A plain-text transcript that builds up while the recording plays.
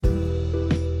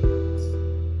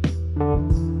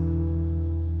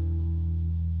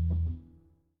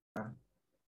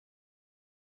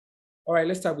All right,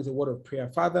 let's start with a word of prayer.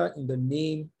 Father, in the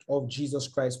name of Jesus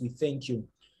Christ, we thank you.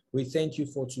 We thank you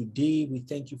for today. We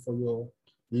thank you for your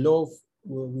love.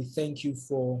 We thank you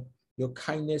for your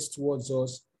kindness towards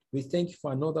us. We thank you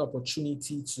for another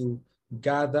opportunity to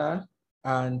gather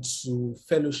and to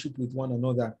fellowship with one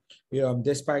another,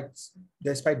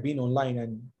 despite being online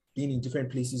and being in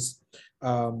different places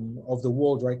of the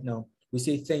world right now. We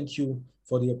say thank you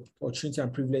for the opportunity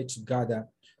and privilege to gather.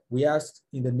 We ask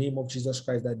in the name of Jesus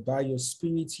Christ that by your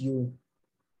Spirit, you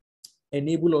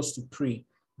enable us to pray.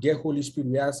 Dear Holy Spirit,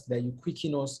 we ask that you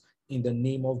quicken us in the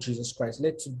name of Jesus Christ.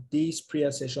 Let today's prayer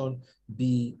session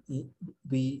be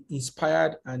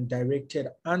inspired and directed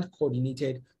and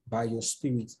coordinated by your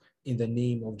Spirit in the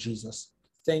name of Jesus.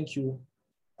 Thank you,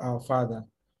 our Father.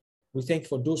 We thank you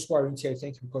for those who are in here.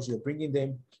 Thank you because you're bringing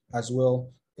them as well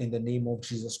in the name of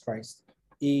Jesus Christ.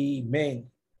 Amen.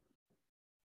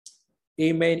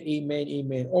 Amen, amen,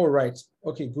 amen. All right.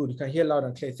 Okay, good. You can hear loud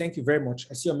and clear. Thank you very much.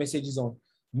 I see your messages on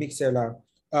Mixlr.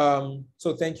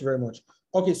 So thank you very much.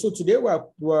 Okay, so today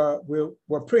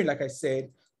we're praying, like I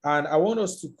said, and I want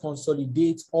us to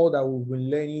consolidate all that we've been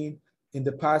learning in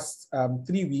the past 3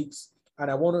 weeks,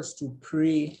 and I want us to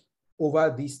pray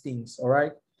over these things. All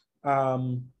right.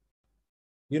 One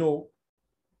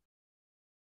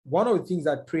of the things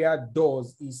that prayer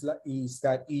does is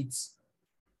that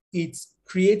it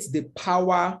creates the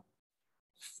power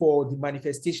for the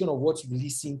manifestation of what you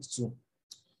listened to.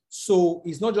 So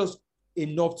it's not just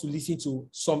enough to listen to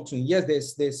something.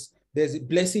 Yes, there's a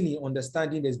blessing in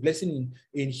understanding, there's blessing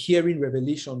in hearing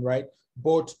revelation, right?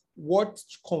 But what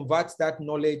converts that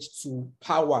knowledge to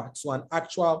power, to an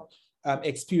actual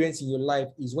experience in your life,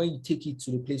 is when you take it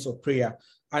to the place of prayer.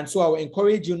 And so I will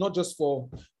encourage you, not just for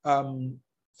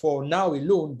now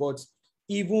alone, but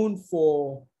even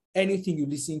for anything you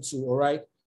listen to, all right?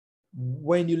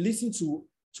 When you listen to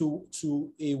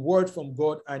a word from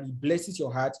God and it blesses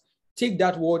your heart, take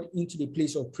that word into the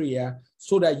place of prayer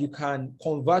so that you can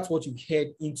convert what you've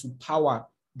heard into power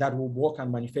that will work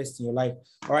and manifest in your life.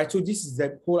 All right, so this is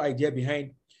the whole idea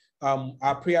behind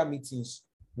our prayer meetings,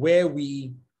 where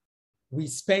we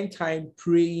spend time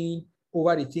praying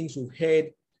over the things we've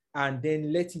heard and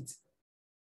then let it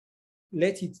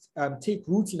take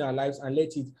root in our lives and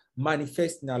let it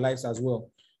manifest in our lives as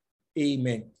well.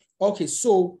 Amen. Okay,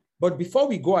 so, but before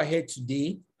we go ahead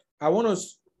today, I want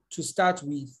us to start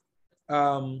with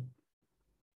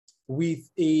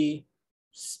a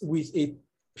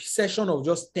session of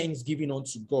just thanksgiving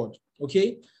unto God,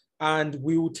 okay? And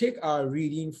we will take our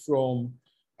reading from,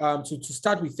 to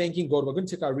start with thanking God, we're going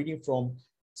to take our reading from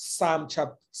Psalm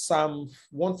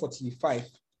 145.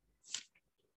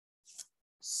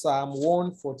 Psalm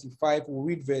 145, we'll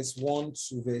read verse 1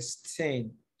 to verse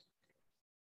 10.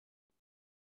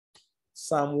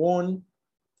 Psalm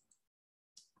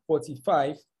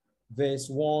 145, verse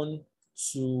 1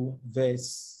 to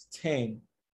verse 10.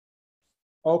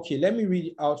 Okay, let me read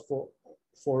it out for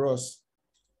us.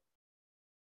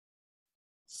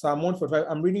 Psalm 145,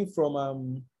 I'm reading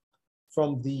from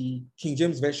the King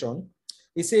James Version.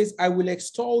 It says, I will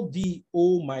extol thee,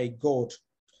 O my God,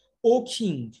 O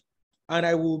King, and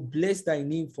I will bless thy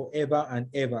name forever and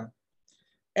ever.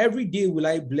 Every day will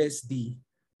I bless thee,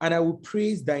 and I will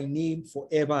praise thy name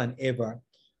forever and ever.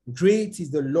 Great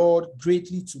is the Lord,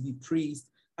 greatly to be praised,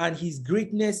 and his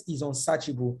greatness is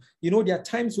unsearchable. There are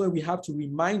times where we have to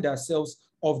remind ourselves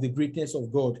of the greatness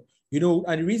of God,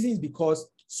 and the reason is because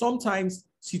sometimes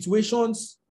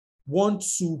situations want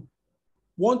to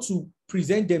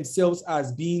present themselves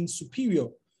as being superior.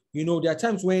 There are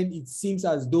times when it seems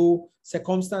as though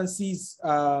circumstances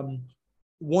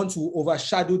want to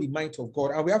overshadow the might of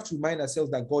God, and we have to remind ourselves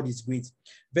that God is great.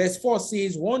 Verse 4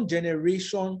 says, one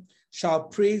generation shall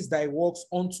praise thy works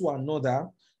unto another,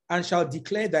 and shall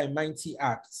declare thy mighty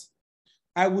acts.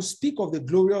 I will speak of the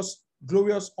glorious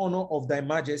honor of thy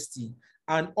majesty,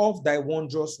 and of thy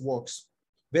wondrous works.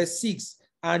 Verse 6,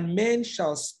 and men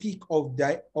shall speak of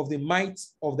the might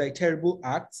of thy terrible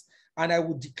acts, and I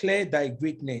will declare thy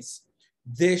greatness.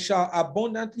 They shall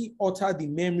abundantly utter the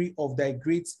memory of thy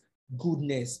great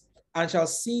goodness, and shall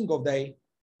sing of thy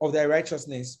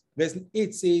righteousness. Verse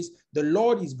 8 says, the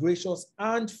Lord is gracious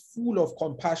and full of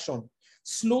compassion,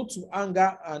 slow to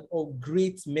anger, and of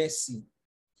great mercy.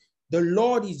 The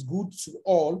Lord is good to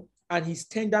all, and his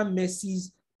tender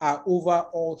mercies are over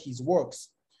all his works.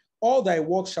 All thy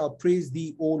works shall praise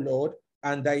thee, O Lord,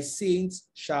 and thy saints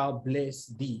shall bless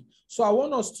thee. So I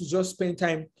want us to just spend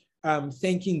time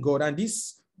thanking God. And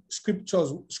this scripture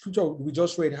we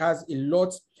just read has a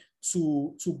lot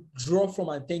to draw from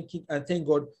and thank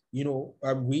God,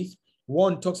 with.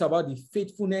 One talks about the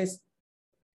faithfulness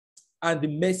and the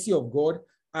mercy of God.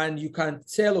 and you can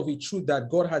tell of a truth that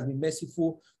God has been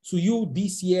merciful to you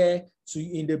this year,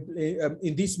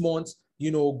 in this month.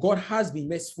 You know, God has been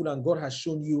merciful and God has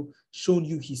shown you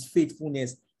his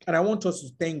faithfulness. And I want us to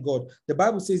thank God. The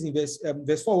Bible says in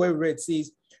verse 4 where we read,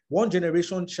 says, one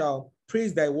generation shall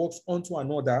praise thy works unto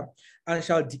another and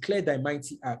shall declare thy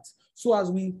mighty acts. So as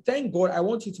we thank God, I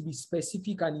want you to be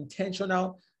specific and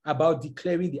intentional about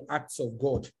declaring the acts of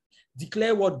God.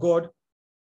 Declare what God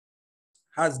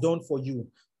has done for you.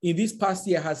 In this past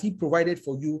year, has he provided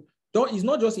for you? It's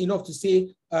not just enough to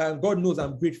say, God knows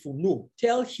I'm grateful. No,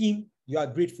 tell him you are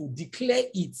grateful. Declare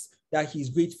it that he is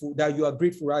grateful, that you are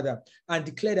grateful rather, and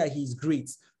declare that he is great.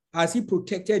 Has he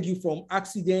protected you from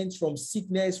accidents, from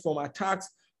sickness, from attacks?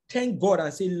 Thank God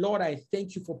and say, Lord, I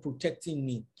thank you for protecting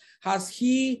me. Has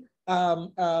he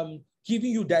given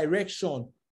you direction?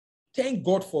 Thank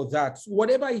God for that.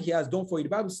 Whatever he has done for you, the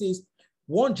Bible says,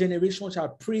 one generation shall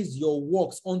praise your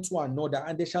works unto another,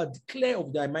 and they shall declare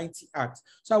of thy mighty acts.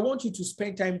 So I want you to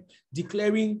spend time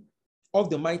declaring of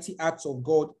the mighty acts of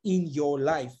God in your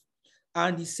life.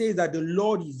 And he says that the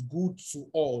Lord is good to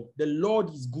all. The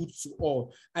Lord is good to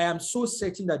all. I am so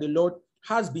certain that the Lord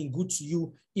has been good to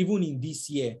you even in this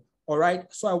year. All right.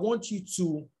 So I want you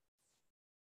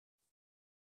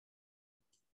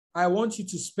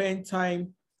to spend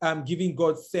time giving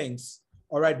God thanks.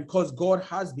 All right, because God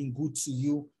has been good to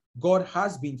you. God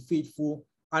has been faithful.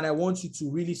 And I want you to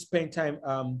really spend time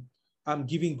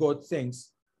giving God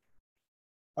thanks.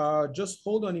 Just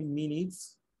hold on a minute.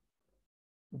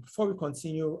 Before we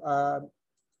continue,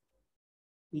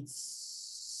 it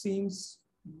seems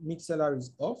Mixlr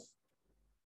is off.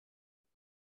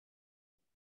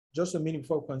 Just a minute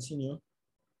before we continue.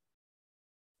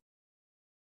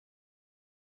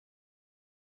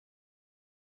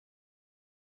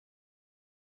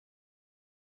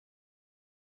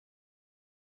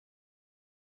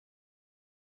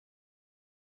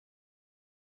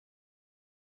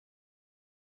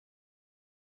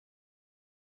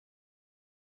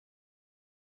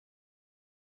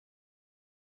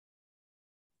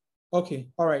 Okay,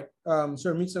 all right.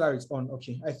 So Mixlr is on.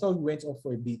 Okay, I thought we went off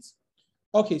for a bit.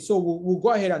 Okay, so we'll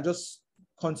go ahead and just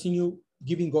continue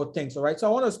giving God thanks. All right. So I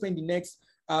want to spend the next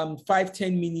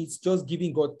 5-10 minutes just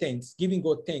giving God thanks.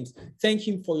 Thank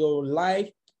him for your life.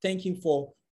 Thank him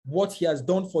for what he has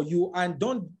done for you. And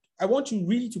I want you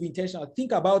really to be intentional.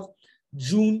 Think about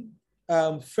June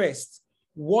 1st.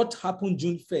 What happened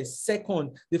June 1st,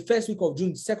 2nd, the first week of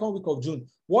June, 2nd week of June?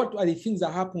 What are the things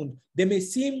that happened? They may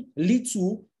seem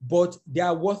little, but they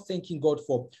are worth thanking God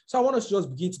for. So I want us to just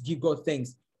begin to give God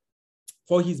thanks.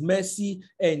 For his mercy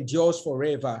endures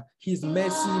forever. His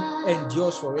mercy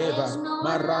endures forever.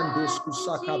 Marandos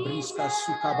kusaka briska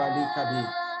sukabalikabe.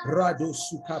 Rado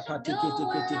suka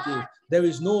pateke. There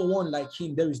is no one like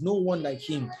him. There is no one like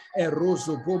him.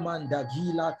 Erozo gomanda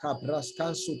gila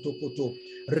kabraskanso tokoto.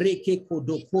 Reke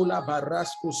kodokola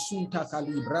barasko sunta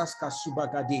kalibraska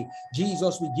subagade.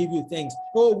 Jesus, we give you thanks.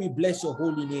 Oh, we bless your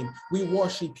holy name. We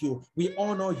worship you. We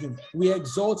honor you. We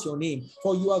exalt your name.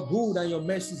 For you are good and your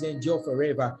mercies endure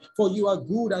forever. For you are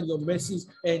good and your mercies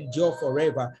endure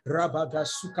forever. Rabaga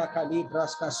suka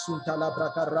kalibraska sunta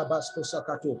labraka rabasko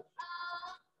sakato.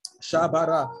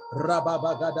 Shabara,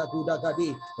 Rababagada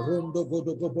Gudagadi, Rondo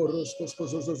Godogoboroskos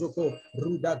Kozozoko,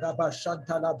 Rudagaba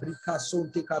Shantala Brika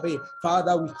Sonte Kabe.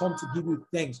 Father, we come to give you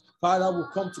thanks. Father, we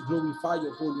come to glorify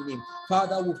your holy name.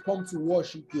 Father, we've come to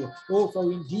worship you. Oh,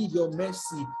 for indeed your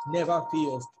mercy never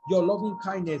fails. Your loving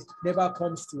kindness never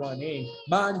comes to an end.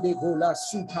 Mande gola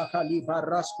sukakali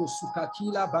barasko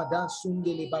sukakila badan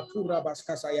sundele bakura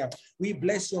baskasaya. We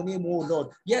bless your name, oh Lord.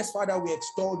 Yes, Father, we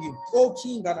extol you. Oh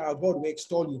King and our God, we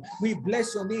extol you. We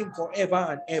bless your name forever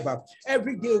and ever.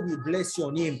 Every day we bless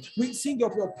your name. We sing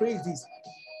of your praises.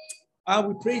 And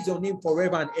we praise your name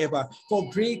forever and ever. For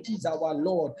great is our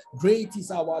Lord. Great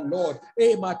is our Lord.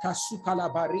 Great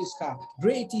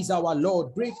is our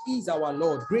Lord. Great is our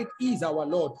Lord. Great is our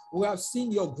Lord. We have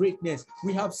seen your greatness.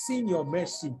 We have seen your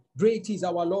mercy. Great is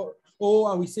our Lord. Oh,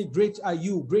 and we say, great are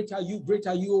you, great are you, great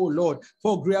are you, oh Lord,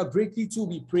 for you are greatly to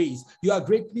be praised. You are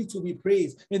greatly to be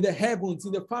praised in the heavens,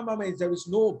 in the firmament. There is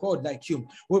no God like you.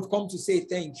 We've come to say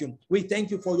thank you. We thank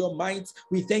you for your might.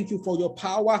 We thank you for your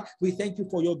power. We thank you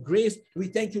for your grace. We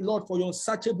thank you, Lord, for your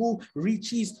unsearchable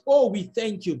riches. Oh, we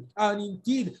thank you. And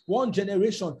indeed, one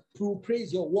generation will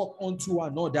praise your work unto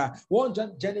another. One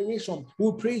generation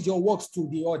will praise your works to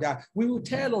the other. We will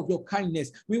tell of your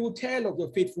kindness. We will tell of your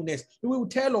faithfulness. We will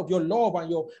tell of your love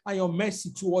and your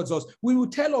mercy towards us. We will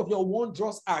tell of your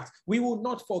wondrous acts. We will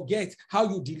not forget how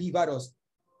you delivered us.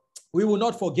 We will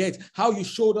not forget how you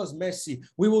showed us mercy.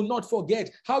 We will not forget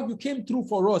how you came through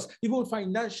for us, even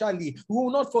financially. We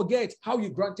will not forget how you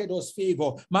granted us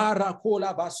favor.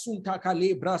 Marakola basunta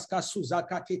kalebraska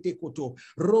suzakatete koto.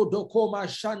 Rodokoma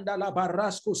shandala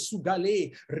barasko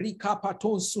sugale. Rika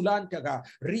paton sulantaga.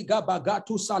 Riga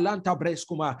bagatu salanta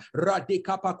breskuma.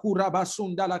 Radekapakura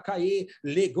basundala kaye.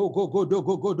 Lego go go do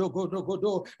go go do go do go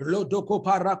do. Lodoko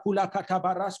parakula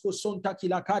katabarasko sonta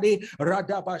kilakade.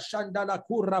 Radabashandala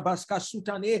kurabas.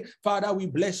 Father, we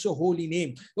bless your holy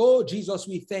name. Oh, Jesus,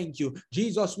 we thank you.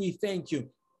 Jesus, we thank you.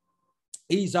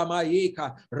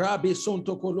 Izamaeka Rabe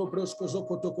Sonto Kolobrosko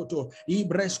Zokotokoto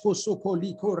Ibresko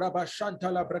Sokoliko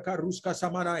Rabashanta la Brakaruska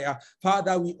Samanaya.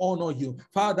 Father, we honor you.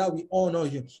 Father, we honor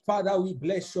you. Father, we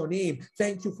bless your name.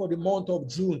 Thank you for the month of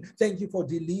June. Thank you for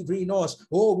delivering us.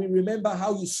 Oh, we remember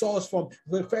how you saw us from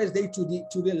the first day to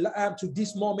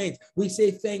this moment. We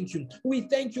say thank you. We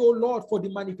thank you, oh Lord, for the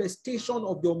manifestation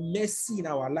of your mercy in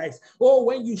our lives. Oh,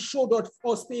 when you showed us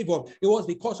favor, it was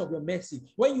because of your mercy.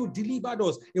 When you delivered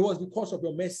us, it was because of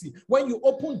your mercy. When you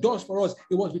opened doors for us,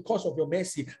 it was because of your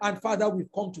mercy. And Father,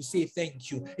 we've come to say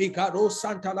thank you.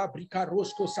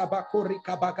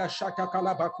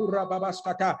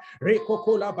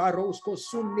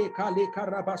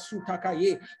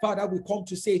 Father, we come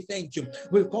to say thank you.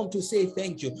 We've come to say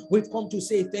thank you. We've come to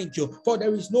say thank you. For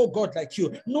there is no God like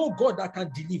you, no God that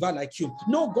can deliver like you,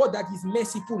 no God that is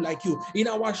merciful like you. In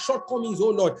our shortcomings,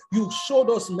 oh Lord, you showed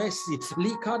us mercy.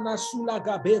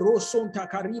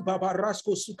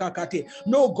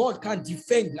 No God can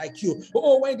defend like you.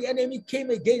 Oh, when the enemy came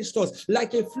against us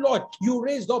like a flood, you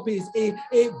raised up a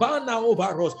banner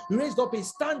over us. You raised up a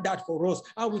standard for us.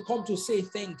 And we come to say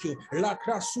thank you.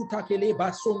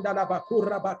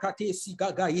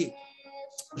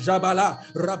 Jabala,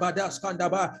 Rabadas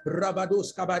Kandaba,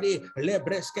 Rabados Kabade,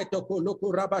 Lebresketo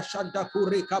Koloko Rabashanta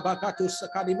Kure Kabakato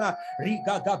Sakadima,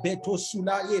 Rigaga Beto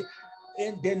Sulaye,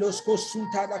 Endelosko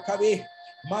Suntana Kabe.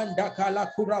 Manda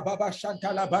kala kura baba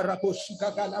shanta la barako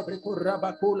shikaga la breko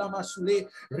rabakola masule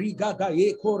rigaga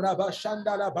eko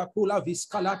rabashanda la bakula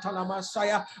viskalata la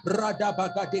masaya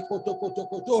radabaga de koto koto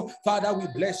koto. Father, we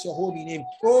bless your holy name.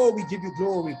 Oh, we give you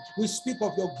glory. We speak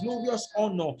of your glorious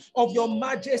honor, of your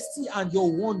majesty and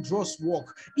your wondrous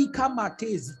work.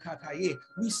 Ikamate zikakaye.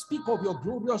 We speak of your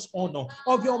glorious honor,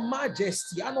 of your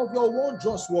majesty and of your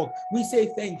wondrous work. We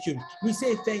say thank you. We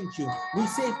say thank you. We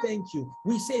say thank you.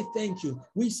 We say thank you.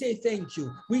 We say thank you.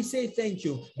 We say thank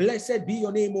you. Blessed be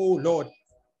your name, O Lord.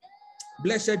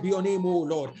 Blessed be your name, O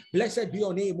Lord. Blessed be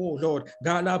your name, O Lord.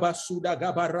 Galaba suda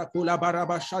gabarakula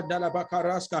baraba shadala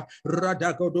bakaraska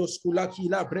radagodos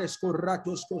kulakila bresko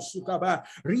ratosko sukaba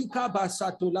rika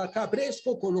basatula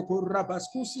kabresko koloko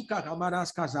rabaskusi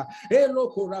kakamanaskaza elo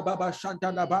korababa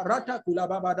shantala barata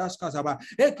kulababa daskazaba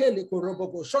ekele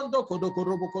koroboko shondo kodoko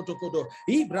roboko tokodo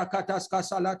ibrakataska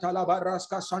salata la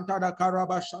baraska santana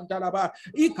karaba shantala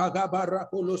ikagabara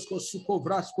kolosko suko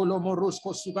brasko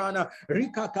lomorosko sugana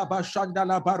rika kabashan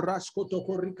Dala barasko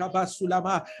tokorika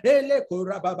basulama ele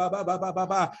koraba baba baba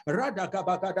baba radaka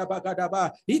bagada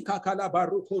bagadaba ikakala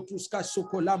baruko tuska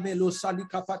sokola melo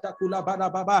salika fatakula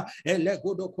baba ele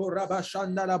godo koraba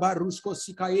shandala barusko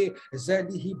sikaye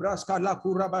zeli hibraska la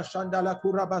kuraba shandala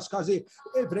kurabaskaze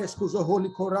evresko zo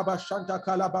holi koraba shanta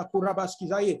kala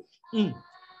bakurabaskizaye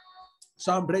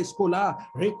Sambreskola,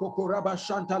 Rekoko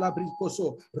Rabashanta la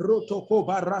Bricoso, Rotoko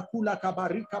Barakula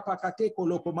Kabarika Pakateko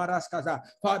Lokomaraskaza.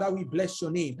 Father, we bless your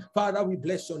name. Father, we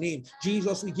bless your name.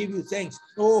 Jesus, we give you thanks.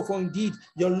 Oh, for indeed,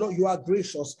 your Lord, you are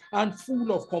gracious and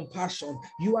full of compassion.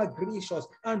 You are gracious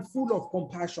and full of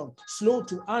compassion, slow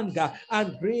to anger,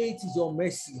 and great is your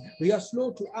mercy. We are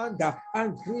slow to anger,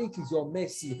 and great is your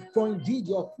mercy. For indeed,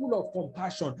 you are full of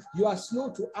compassion. You are slow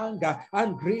to anger,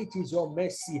 and great is your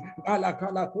mercy.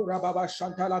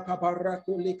 Shantala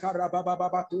Kabarakuli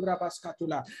Karababa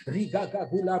Turabaskatula Rigaga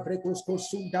Gula Brekosko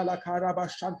Sundala Karaba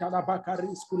Shantala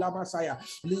Bakaris Kula Masaya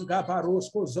Liga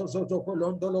Barosko Zozo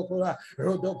Kolondolokora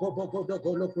Rodoko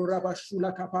Bogodogolo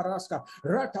Kurabashula Kaparaska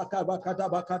Rataka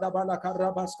Bakadabala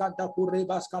Karabaskanta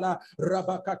Kurebaskala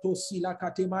Rabakato Sila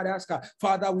Katimaraska.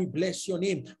 Father, we bless your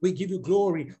name. We give you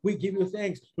glory. We give you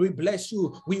thanks. We bless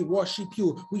you. We worship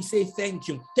you. We say thank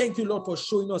you. Thank you, Lord, for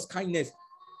showing us kindness.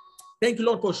 Thank you,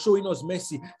 Lord, for showing us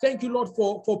mercy. Thank you, Lord,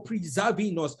 for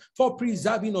preserving us, for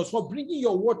bringing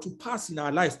your word to pass in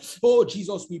our lives. Oh,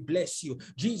 Jesus, we bless you.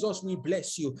 Jesus, we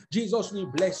bless you. Jesus, we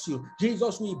bless you.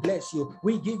 Jesus, we bless you.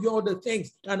 We give you all the thanks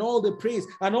and all the praise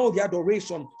and all the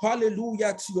adoration.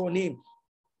 Hallelujah to your name.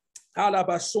 Oh,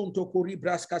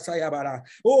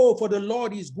 for the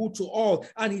Lord is good to all,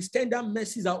 and his tender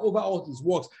mercies are over all his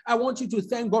works. I want you to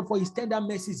thank God for his tender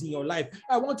mercies in your life.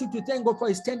 I want you to thank God for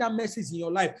his tender mercies in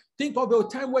your life. Think of a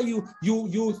time where you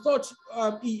thought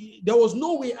there was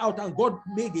no way out, and God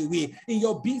made a way in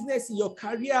your business, in your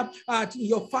career, in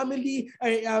your family,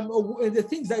 the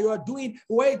things that you are doing,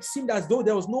 where it seemed as though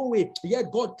there was no way,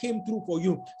 yet God came through for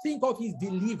you. Think of his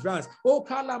deliverance. Oh,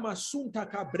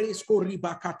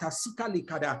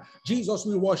 Jesus,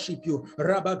 we worship you.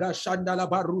 Rabaga Shandala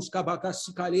Baruska Baka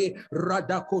Sikale,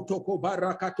 Radakotoko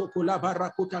Barakatoko La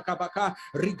Barakota Kabaka,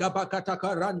 Rigabaka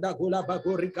Takaranda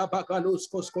Golabago Rigabakalos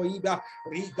Koskoida,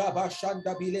 Rigaba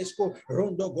Shanda Bilesko,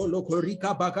 Rondo Goloko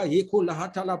Rika Baka Yeko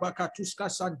Lahatala Bakatuska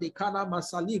Sandekana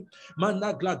Masali,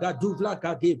 Managlaga Duvla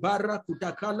Gagebara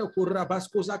Kutakala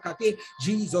Kurabasko Zakate,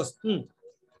 Jesus.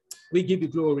 We give you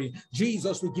glory.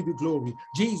 Jesus, we give you glory.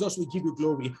 Jesus, we give you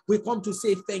glory. We come to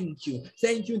say thank you.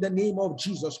 Thank you in the name of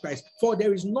Jesus Christ. For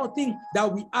there is nothing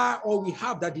that we are or we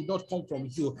have that did not come from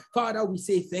you. Father, we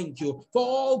say thank you. For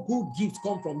all good gifts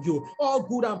come from you. All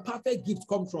good and perfect gifts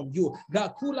come from you.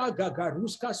 Gakula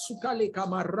gagaruska sukale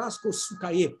kamarasko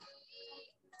sukaye.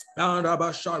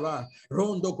 Arabashara,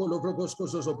 Rondo Golovrogosko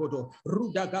Zozobodo,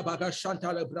 Ruda Gabaga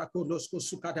Shantala Brakonosko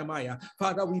Sukadamaya.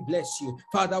 Father, we bless you.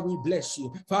 Father, we bless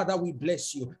you. Father, we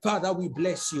bless you. Father, we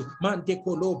bless you. Mante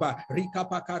Koloba, Rika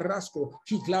Pakarasco,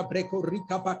 Kikla Breco,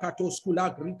 Rika Pakatos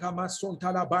Kulag, Rika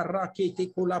Masontala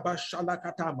Barakete Kolaba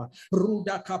Shalakatama,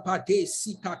 Ruda Kapade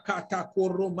Sikakata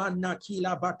Koromana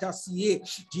Kila Batasie.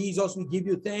 Jesus, we give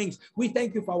you thanks. We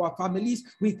thank you for our families.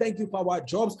 We thank you for our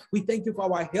jobs. We thank you for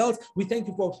our health. We thank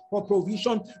you for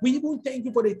provision. We even thank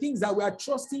you for the things that we are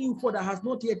trusting you for that has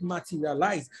not yet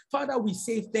materialized. Father, we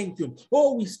say thank you.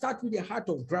 Oh, we start with a heart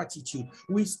of gratitude.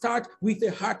 We start with a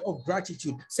heart of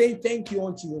gratitude, saying thank you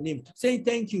unto your name, saying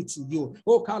thank you to you.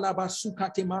 Oh,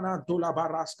 Kalabasukate Manantola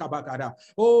Baraska Bagada.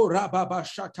 Oh, Rababa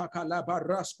Shata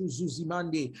Kalabarasku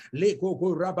Zuzimande. Lego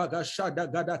Rabaga Shada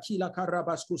Gadakila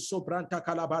Karabasku Sobranta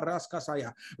Kalabaraska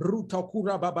Saya.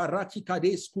 Rutakura Babaraki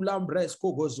Kades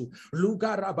Kulambresko Gozu.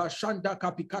 Lugarabashanda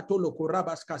Kapika.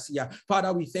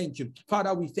 Father, we thank you.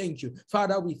 Father, we thank you.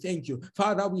 Father, we thank you.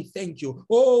 Father, we thank you.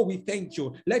 Oh, we thank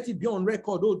you. Let it be on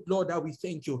record, oh Lord, that we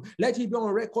thank you. Let it be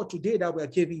on record today that we are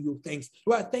giving you thanks.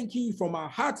 We are thanking you from our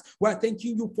hearts. We are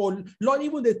thanking you for, Lord,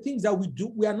 even the things that we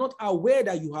do, we are not aware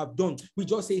that you have done. We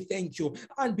just say thank you.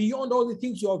 And beyond all the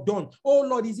things you have done, oh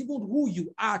Lord, is even who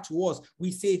you are to us.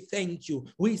 We say thank you.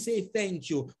 We say thank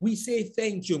you. We say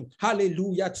thank you.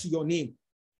 Hallelujah to your name.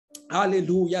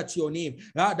 Hallelujah to your name.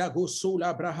 Adago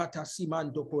sola brahata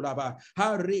simando kolaba.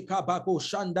 Hareka bako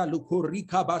shanda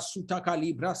lukorika basuta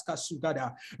kalibraska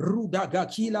sugada. Ruda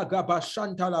gakila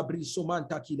gabashanta la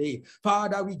brisomanta kile.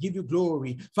 Father, we give you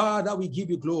glory. Father, we give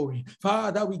you glory.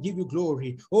 Father, we give you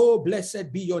glory. Oh,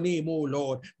 blessed be your name, O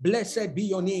Lord. Blessed be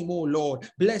your name, O Lord.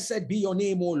 Blessed be your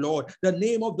name, O Lord. The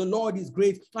name of the Lord is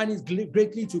great and is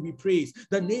greatly to be praised.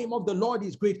 The name of the Lord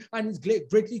is great and is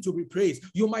greatly to be praised.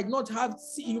 You might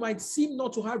seem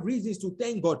not to have reasons to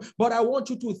thank God, but I want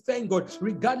you to thank God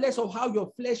regardless of how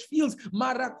your flesh feels.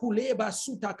 Marakuleba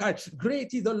sutakai.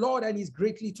 Great is the Lord and is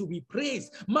greatly to be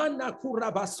praised.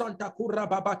 Manakuraba Santa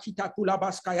Kurababa Kita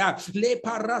Kulabaskaya. Le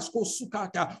Parasko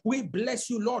Sukata. We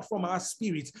bless you, Lord, from our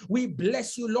spirit. We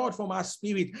bless you, Lord, from our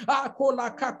spirit.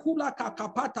 Akola Kakula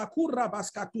Kakapata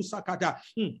Kurabaskatu Sakata.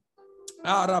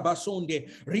 Arabasonde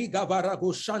Riga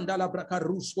Varago Shandala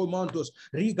Bracarusco Montos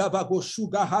Riga Vago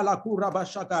Suga Halakura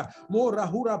Bashaka Mora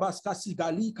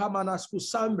Hurabaskasiga Lika Manasku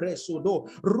Sambre Sodo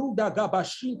Ruda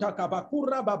Gabashinta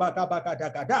Kabakura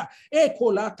Babagabagada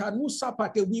Ekolata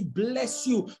Nusapate. We bless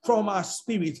you from our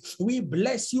spirit. We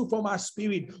bless you from our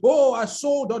spirit. Oh, our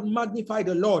soul doth magnify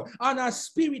the Lord, and our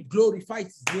spirit glorifies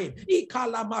his name.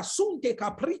 Ikalamasunte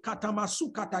Kaprikata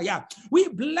Masukataya. We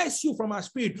bless you from our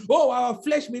spirit. Oh, our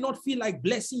flesh may not feel like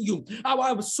blessing you.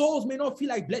 Our souls may not feel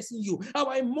like blessing you.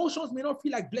 Our emotions may not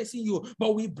feel like blessing you,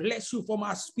 but we bless you from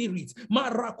our spirit.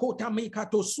 Marakota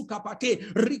mekato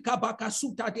sukapate rikabaka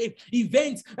sutate.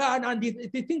 Events and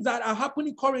the things that are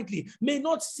happening currently may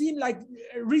not seem like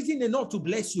reason enough to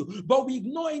bless you, but we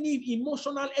ignore any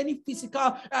emotional, any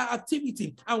physical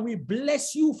activity, and we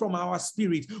bless you from our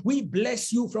spirit. We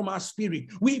bless you from our spirit.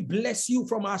 We bless you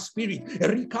from our spirit.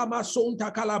 Rikama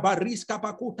sonta kalabariska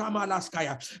pakuta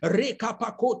malaskaya.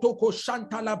 Rekapakoto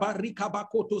koshantala barika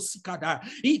bakoto sikada.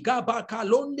 Igabaka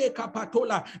londe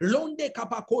kapatola londe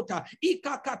kapakota.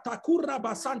 Ikakatakura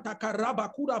basanta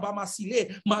karabakura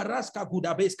bamasile maraska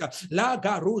gudabeska.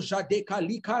 Laga roja de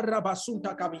kalika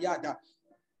rabasunta kamiyada.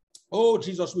 Oh,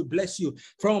 Jesus, we bless you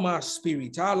from our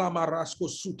spirit. Alamarasko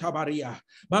sutabaria.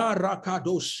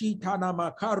 Marakado shitana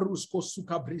makarusko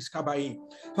sukabriskabai.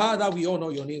 Father, we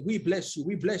honor your name. We bless you.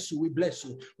 We bless you. We bless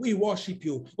you. We worship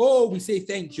you. Oh, we say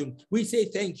thank you. We say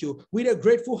thank you. With a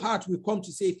grateful heart, we've come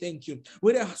to say thank you.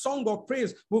 With a song of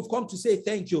praise, we've come to say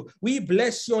thank you. We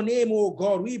bless your name, oh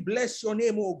God. We bless your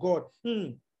name, oh God.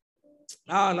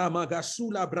 Ala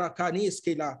magasula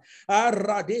brakaneskela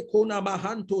arade kona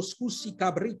mahanto skusi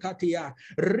kabrikatea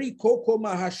rikoko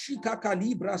mahashika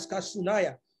kalibras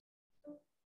kasunaya.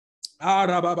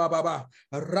 Arabababa,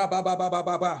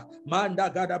 rababababa, manda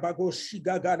gada bago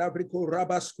shiga gada briko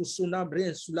rabasku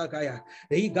sunambre sulagaya,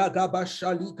 riga gaba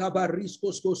shalika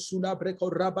barisko sula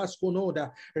breko rabasko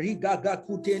noda, riga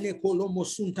gakutene kolomo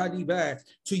sunta libe.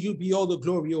 To you be all the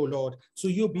glory, O Lord. To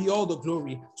you be all the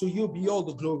glory. To you be all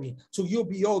the glory. To you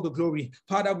be all the glory.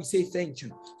 Father, we say thank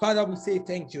you. Father, we say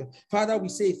thank you. Father, we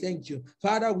say thank you.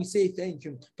 Father, we say thank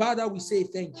you. Father, we say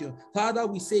thank you. Father,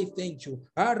 we say thank you.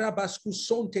 Arabasku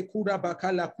sonte kura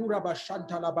bakala kura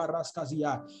bashanta la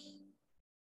baraskazia.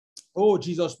 Oh,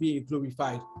 Jesus, be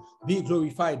glorified. Be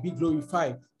glorified. Be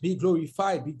glorified. Be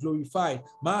glorified. Be glorified.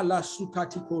 Mala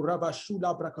sukatiko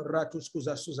rabashula brakaratus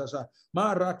kuzazuzaza.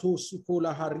 Marato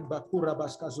sukola hariba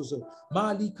kurabaskazuzo.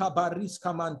 Mali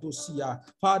kabariska mantosia.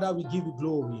 Father, we give you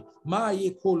glory.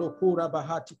 Maye kolo kora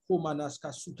bahati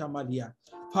komanaska suta malia.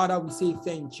 Father, we say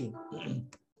thank you.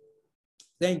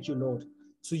 Thank you, Lord.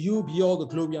 To you be all the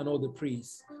glory and all the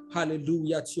praise.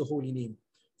 Hallelujah to your holy name.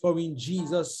 For in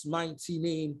Jesus' mighty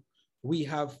name, we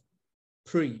have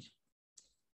prayed.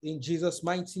 In Jesus'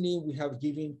 mighty name, we have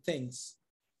given thanks.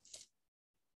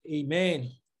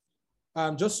 Amen.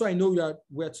 Just so I know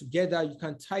we're together, you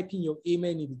can type in your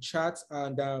amen in the chat,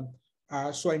 and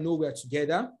so I know we're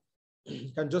together.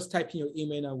 You can just type in your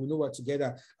amen and we know we're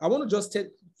together. I want to just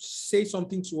say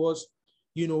something to us,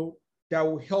 that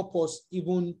will help us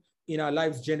even in our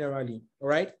lives generally. All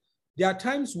right. There are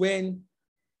times when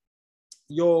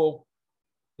your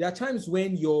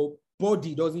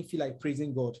body doesn't feel like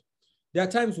praising God. There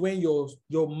are times when your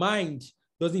mind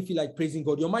doesn't feel like praising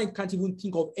God. Your mind can't even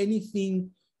think of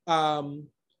anything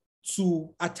to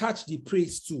attach the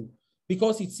praise to,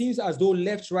 because it seems as though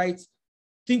left, right,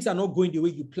 things are not going the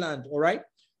way you planned. All right.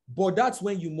 But that's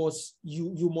when you must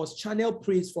channel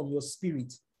praise from your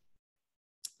spirit.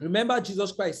 Remember,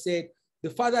 Jesus Christ said, the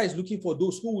Father is looking for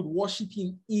those who would worship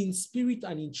him in spirit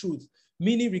and in truth,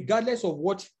 meaning regardless of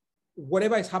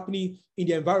whatever is happening in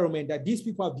the environment, that these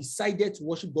people have decided to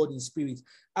worship God in spirit.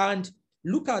 And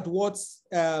look at what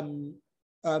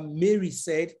Mary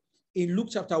said in Luke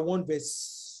chapter 1,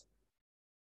 verse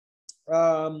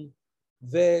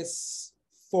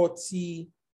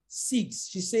 46.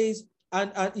 She says,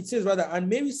 and it says rather, and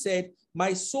Mary said,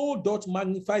 my soul doth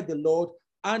magnify the Lord,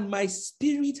 and my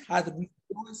spirit hath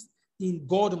rejoiced in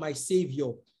God my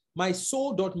Savior. My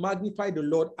soul doth magnify the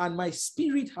Lord, and my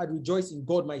spirit had rejoiced in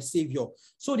God my Savior.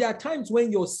 So there are times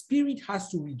when your spirit has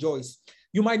to rejoice.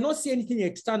 You might not see anything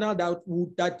external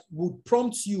that would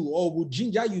prompt you or would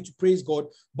ginger you to praise God,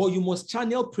 but you must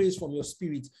channel praise from your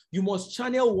spirit. You must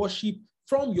channel worship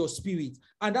from your spirit.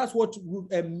 And that's what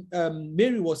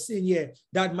Mary was saying here,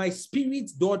 that my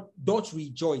spirit doth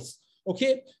rejoice.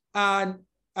 Okay? And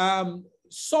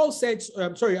Saul said,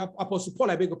 Apostle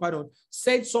Paul, I beg your pardon,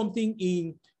 said something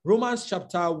in Romans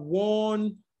chapter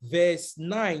 1, verse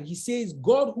 9. He says,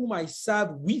 God whom I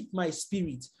serve with my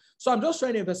spirit. So I'm just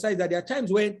trying to emphasize that there are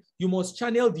times when you must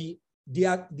channel the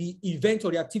event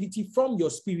or the activity from your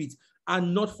spirit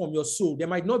and not from your soul. There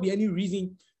might not be any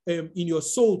reason in your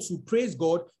soul to praise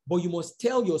God, but you must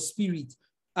tell your spirit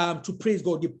to praise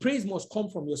God. The praise must come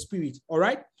from your spirit. All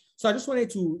right. So I just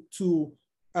wanted to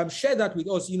share that with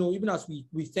us, even as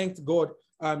we thanked God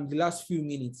the last few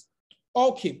minutes.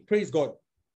 Okay, praise God.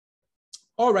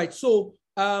 All right, so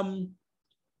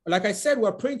like I said,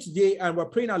 we're praying today, and we're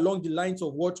praying along the lines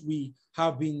of what we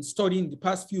have been studying the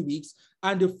past few weeks.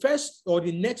 And the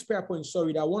next prayer point,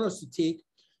 that I want us to take,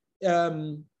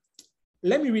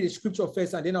 let me read the scripture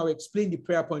first, and then I'll explain the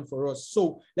prayer point for us.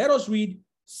 So let us read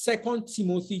 2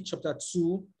 Timothy chapter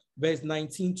 2, verse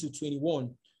 19 to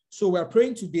 21. So we're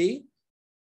praying today,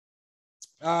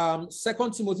 2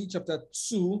 Timothy chapter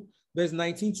 2, verse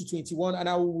 19 to 21, and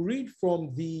I will read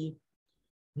from the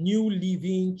New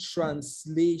Living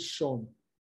Translation.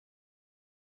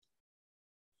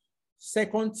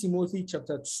 2 Timothy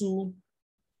chapter 2,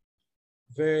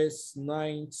 verse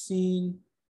 19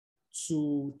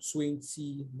 to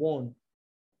 21.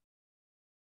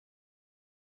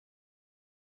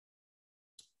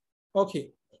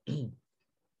 Okay.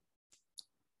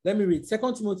 Let me read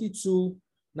 2 Timothy 2,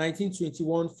 19,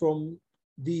 21 from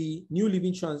the New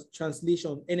Living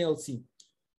Translation, NLT.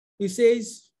 It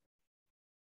says,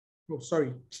 oh,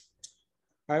 sorry,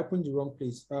 I opened the wrong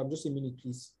place. Just a minute,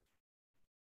 please.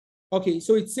 Okay,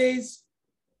 so it says,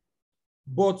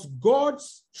 but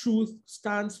God's truth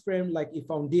stands firm like a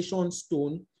foundation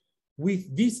stone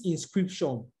with this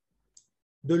inscription: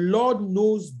 the Lord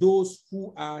knows those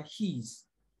who are his,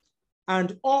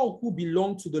 and all who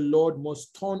belong to the Lord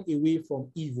must turn away from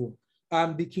evil.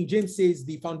 The King James says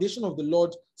the foundation of the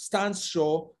Lord stands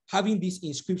sure, having this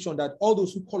inscription that all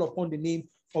those who call upon the name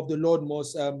of the Lord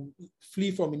must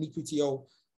flee from iniquity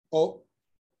or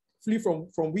flee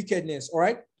from wickedness. All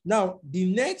right. Now,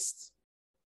 the next,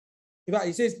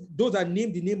 it says, those that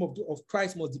name the name of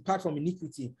Christ must depart from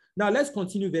iniquity. Now, let's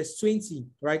continue verse 20,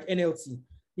 right? NLT.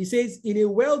 It says, in a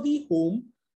wealthy home,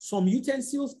 some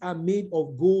utensils are made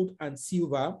of gold and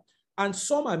silver, and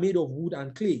some are made of wood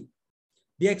and clay.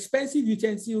 The expensive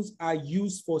utensils are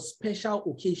used for special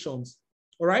occasions,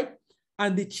 all right?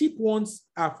 And the cheap ones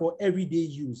are for everyday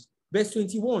use. Verse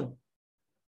 21,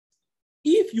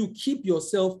 if you keep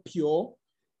yourself pure,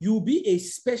 you will be a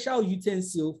special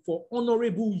utensil for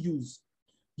honorable use.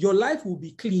 Your life will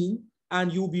be clean,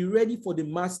 and you'll be ready for the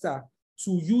master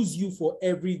to use you for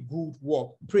every good work.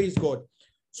 Praise God.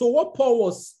 So what Paul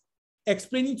was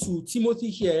explaining to Timothy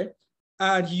here,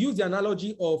 and he used the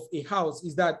analogy of a house,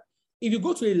 is that if you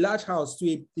go to a large house,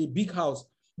 to a big house,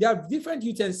 there are different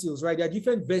utensils, right? There are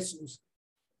different vessels.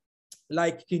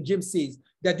 Like King James says,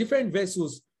 there are different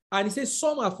vessels. And he says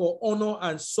some are for honor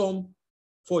and some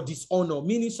for dishonor,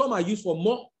 meaning some are used for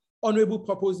more honorable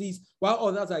purposes, while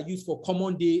others are used for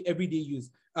common day, everyday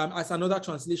use, as another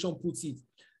translation puts it.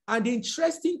 And the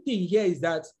interesting thing here is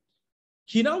that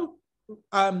he now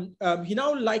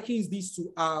likens this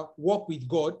to our walk with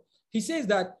God. He says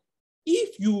that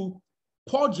if you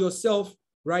purge yourself,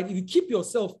 right, if you keep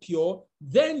yourself pure,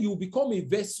 then you become a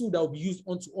vessel that will be used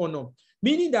unto honor.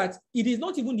 Meaning that it is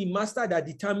not even the master that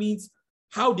determines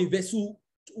how the vessel,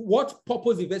 what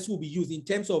purpose the vessel will be used in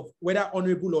terms of whether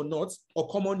honorable or not, or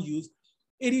common use.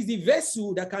 It is the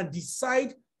vessel that can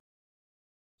decide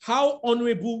how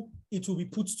honorable it will be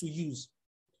put to use.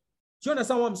 Do you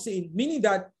understand what I'm saying? Meaning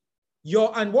that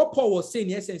and what Paul was saying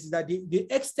in essence is that the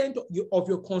extent of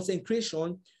your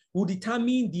consecration will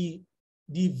determine the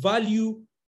value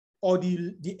or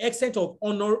the extent of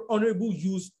honorable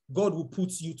use God will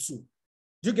put you to.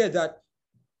 Do you get that?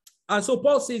 And so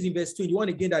Paul says in verse 21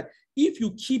 again that if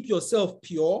you keep yourself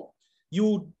pure, you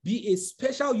will be a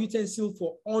special utensil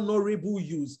for honorable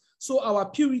use. So our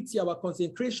purity, our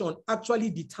consecration actually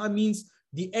determines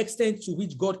the extent to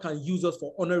which God can use us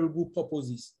for honorable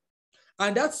purposes.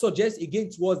 And that suggests again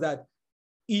to us that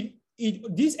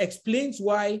this explains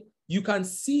why you can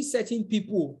see certain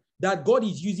people that God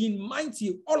is using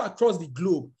mighty all across the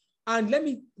globe. And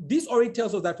this already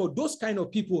tells us that for those kind of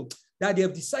people, that they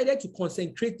have decided to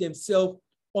concentrate themselves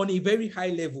on a very high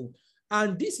level.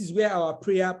 And this is where our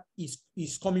prayer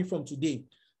is coming from today.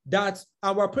 That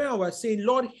our prayer was saying,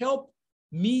 Lord, help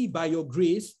me by your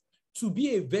grace to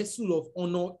be a vessel of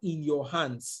honor in your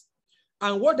hands.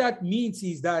 And what that means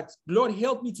is that, Lord,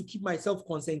 help me to keep myself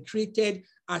concentrated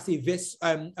as a vessel,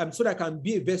 so that I can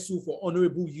be a vessel for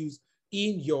honorable use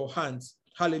in your hands.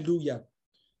 Hallelujah.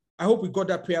 I hope we got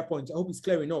that prayer point. I hope it's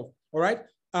clear enough. All right.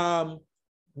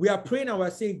 We are praying and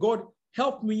we're saying, God,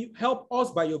 help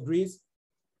us by your grace.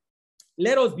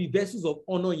 Let us be vessels of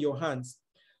honor in your hands.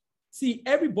 See,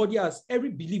 every believer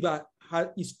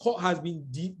has been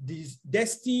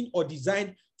destined or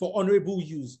designed for honorable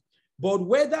use. But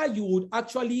whether you would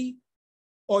actually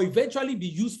or eventually be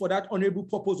used for that honorable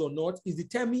purpose or not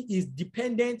is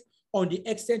dependent on the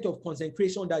extent of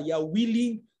consecration that you are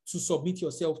willing to submit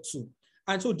yourself to.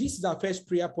 And so this is our first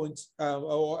prayer point,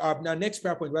 or our next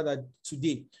prayer point rather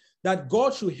today, that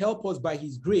God should help us by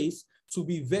his grace to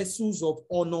be vessels of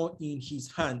honor in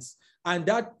his hands. And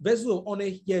that vessel of honor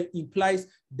here implies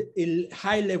a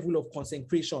high level of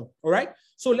consecration. All right.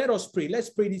 So let us pray. Let's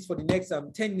pray this for the next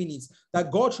 10 minutes,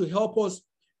 that God should help us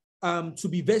to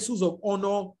be vessels of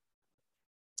honor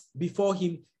before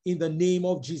him in the name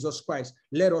of Jesus Christ.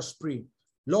 Let us pray.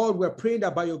 Lord, we're praying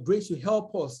that by your grace you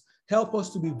help us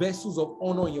to be vessels of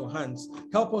honor in your hands.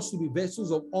 Help us to be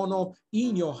vessels of honor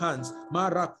in your hands.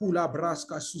 Marakula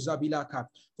braska suzabilaka.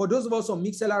 For those of us on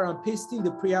Mixlr and pasting the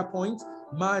prayer point,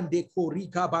 Mande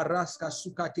korika baraska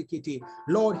sukatekete.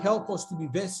 Lord, help us to be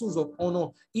vessels of honor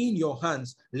in your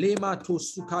hands. Lema to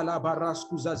sukala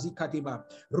barasku zazikatema.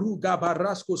 Ruga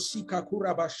barasko sika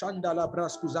kura bashanda la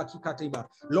brasku zakikatema.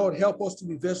 Lord, help us to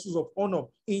be vessels of honor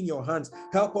in your hands.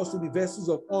 Help us to be vessels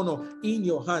of honor in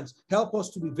your hands. Help us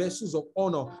to be vessels of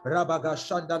honor. Rabaga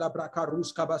shanda la braka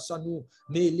ruska basanu.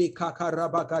 Mele kaka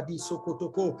rabagadi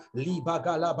sokotoko.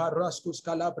 Libaga la barasko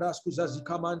skala brasku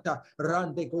zazikamanta.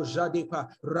 Rande gojadepa.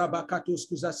 Rabakatus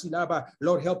kuzasilaba.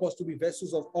 Lord, help us to be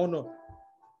vessels of honor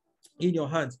in your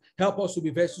hands. Help us to be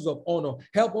vessels of honor.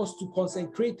 Help us to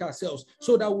consecrate ourselves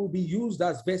so that we'll be used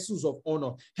as vessels of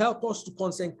honor. Help us to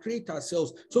consecrate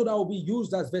ourselves so that we'll be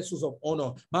used as vessels of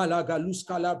honor. Malaga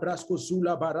luskala brasko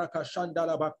zula baraka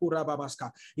shandala bakura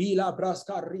babaska. Ila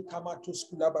braska rikamatus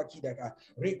kula bakidaga.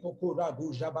 Reko kura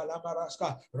gujabala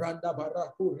maraska. Randa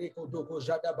baraku reko doko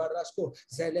jada barasko.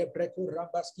 Zele breko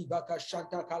rambaski baka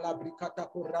shanta kalabrikata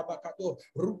kurabakato.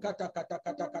 Rukata kata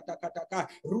kata kata kata kata.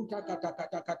 Ruta kata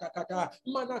kata kata kata.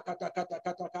 Mana kata kata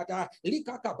kata kata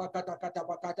lika kaba kata kata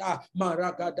bakata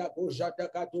maragada bojada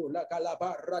gato la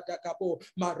kalaba rata kapo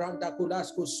maranda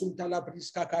kulasko sunta la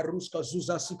briska karuska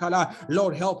zuza sikala.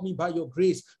 Lord, help me by your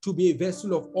grace to be a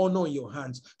vessel of honor in your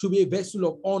hands, to be a vessel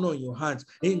of honor in your hands.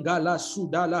 Ingala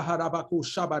sudala harabako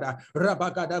shabada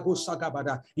rabagada go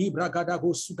sagabada ibragada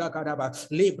go sugagadaba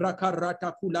lebra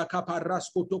karata kula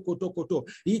kaparasko toko toko to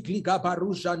igliga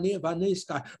baruja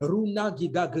nevaneska runa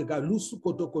gigaga lusu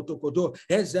koto kodo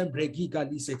ezembregi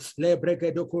galise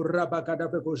lebregedo korabagada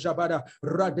bego jabada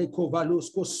radeko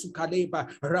valusko sukaleba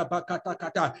rabakata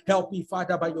kata. Help me,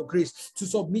 Father, by your grace to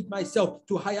submit myself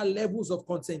to higher levels of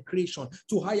consecration,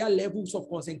 to higher levels of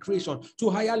consecration, to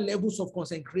higher levels of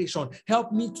consecration.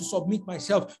 Help me to submit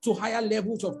myself to higher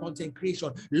levels of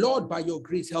consecration. Lord, by your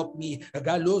grace, help me.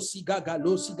 Galosiga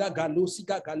galosiga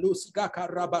galosiga galosiga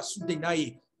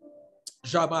karabasudenai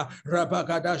Jaba,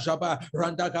 Rabagada Jaba,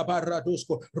 Randa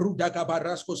Gabaradosko, Ruda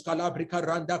Gabaraskos, Calabrica,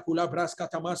 Randa Culabraska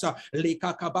Tamasa,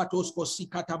 Leka Kabatosko,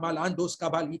 Sikata Malandos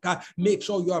Kabalika. Make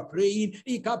sure you are praying.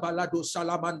 Ikabalado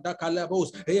Salamanda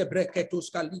Calabos, Ebreketos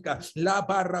Kalika, La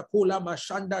Barracola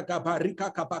Mashanda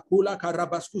Gabarika Kabakula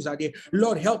Karabaskuzade.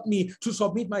 Lord, help me to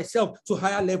submit myself to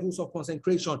higher levels of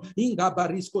concentration. Inga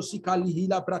Barisco Sikali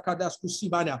Hila Brakadas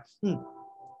Kusibana.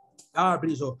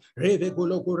 Abrizo,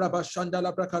 Revegolo Rabashanda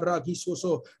la Bracaragi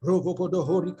Soso, Rovogodo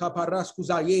Hori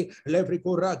Caparascuzaye,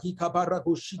 Levricoragi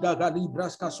Cabarago Shiga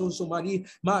Galibras Casonso Mari,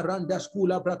 Maranda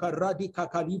Scula Bracaradi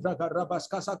Cacalibra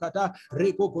Garabascasacata,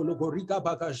 Reco Cologorica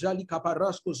Bagajali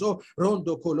Caparascoso,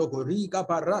 Rondo Cologorica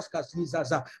Barascas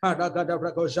Lizaza, Aragada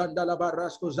Bracojanda la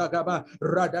Barasco Zagaba,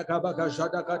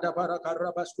 Radagabagajada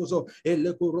Baracarabascoso,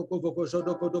 El Coroco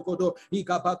Vogojodo Codocodo,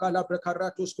 Icabaca la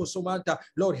Bracaratus Cosomanta.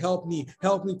 Lord, help me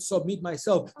to submit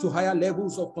myself to higher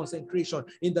levels of consecration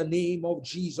in the name of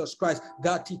Jesus Christ.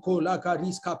 Gatikola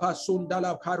Gariska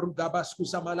Pasundala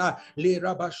Karugabaskusamala Le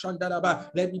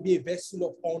Rabashandalaba. Let me be a vessel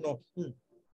of honor.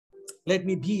 Let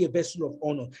me be a vessel of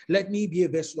honor. Let me be a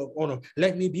vessel of honor.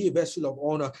 Let me be a vessel of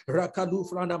honor. Rakalu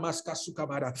frana maska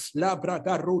sukamara. La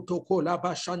braga roto kola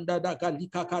bashanda da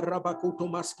galika karabakoto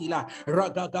maskila.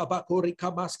 Ragaga bakori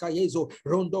kamaska yezo.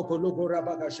 Rondo kologo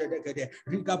rabaga shedegede.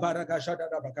 Riga baraga jada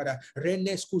rabakada.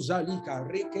 Renesku zalika.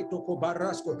 Reketo ko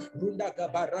barasko. Runda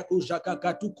gabarako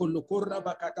jakakatu kolokora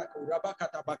bakata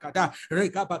kurabakata bakada.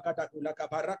 Reka bakata kulaka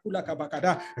barakula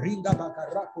kabakada. Ringa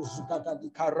bakarako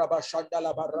zukagalika rabashanda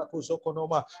la barako.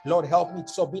 Lord, help me to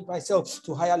submit myself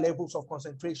to higher levels of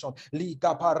concentration.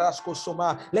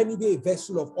 Let me be a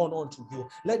vessel of honor unto you.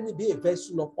 Let me be a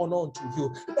vessel of honor unto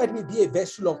you. Let me be a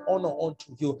vessel of honor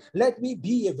unto you. Let me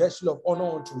be a vessel of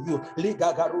honor unto you.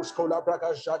 Liga garusko la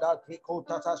braga jada kriko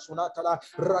tata sunatala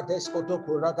radesko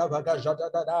toko raga vaga jada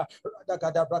dada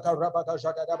radagada braga rabaga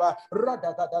jada daba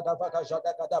radagada vaga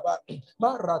jada gadaba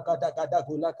maragada gada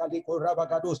gula kaliko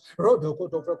rabagados rodoko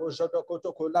toko jodoko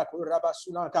toko la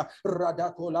rabasunaka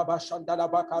Radako la bashanda la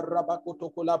baka rabakoto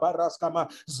kola baraskama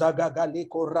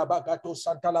zagagaleko rabagato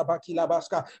santa la bakila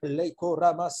baska leko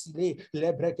ramasile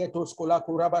lebreketos kola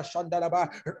kurabashanda la ba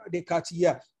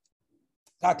radekatia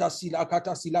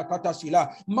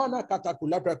Katasila, mana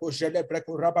katakula breko jele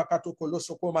breko rabakato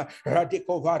kolosokoma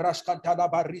radeko varash kantala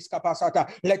bariska pasata.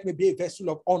 Let me be a vessel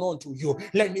of honor unto you.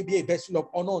 Let me be a vessel of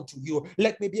honor unto you.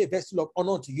 Let me be a vessel of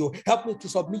honor unto you. Help me to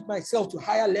submit myself to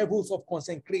higher levels of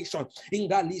consecration.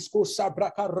 Ingalisko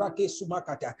sabraka rake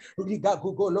sumakata. Riga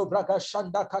gugolo braga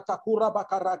shanda katakura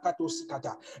bakarakato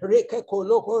sikata. Reke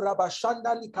koloko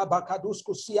rabashanda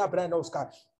likabakadusko siya branoska.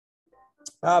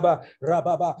 Aba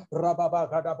rababa rababa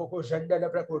gadaboko jendele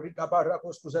breko rikaba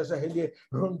rakos kuzeza heli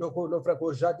rundo kolo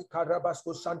breko jadi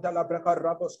karabasko santa la breka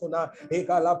raboskona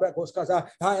eka la brekos kaza.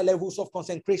 High levels of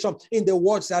concentration in the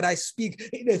words that I speak,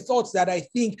 in the thoughts that I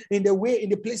think, in the way, in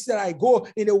the places that I go,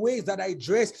 in the ways that I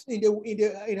dress,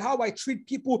 in how I treat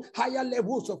people. Higher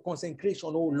levels of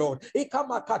concentration, oh Lord. Eka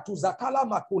makatu zakala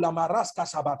makula maraska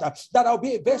sabata, that I'll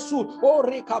be a vessel, oh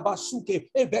rekabasuke,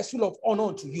 a vessel of honor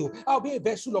unto you. I'll be a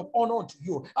vessel of honor unto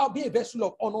you. I'll be a vessel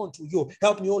of honor unto you.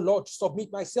 Help me, oh Lord, to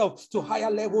submit myself to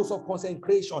higher levels of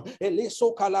consecration.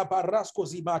 Eleso kalabarasko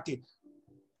zibate.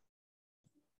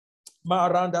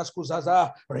 Marandas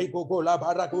kuzaza regogo la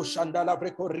barago shandala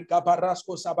breko rika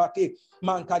barasko sabate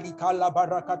mankali kala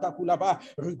barakata kulaba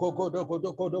rigogo dogo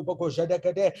dogo dogo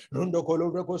jedekede rundo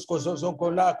kolo regosko zozonko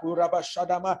la kuraba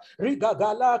shadama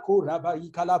rigagala kuraba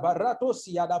ikala barato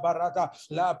siada barata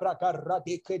la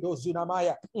brakarate kedo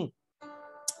zunamaya.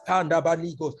 Tanda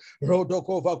baligos,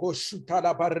 Rodokova go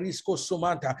shutala barisco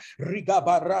sumanta, Riga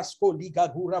barasco liga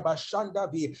gura bashanda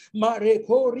vi, Mare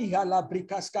kori ala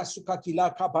bricasca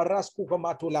sukakila kabarasco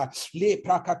komatula, le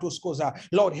prakatoskoza.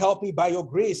 Lord, help me by your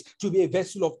grace to be a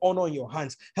vessel of honor in your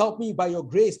hands. Help me by your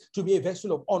grace to be a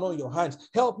vessel of honor in your hands.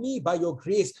 Help me by your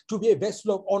grace to be a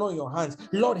vessel of honor in your hands.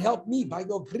 Lord, help me by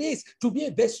your grace to be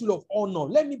a vessel of honor.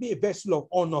 Let me be a vessel of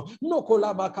honor. No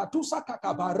kola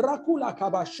kakabarakula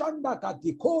kabashanda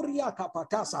kadiko. Koria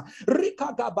kapatasa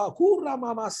rika gabakura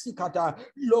mama sikata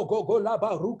logogo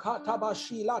laba rukata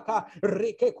bashilaka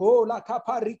reke kola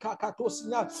kaparika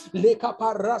katosina le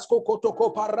kaparasko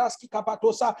kotoko paraski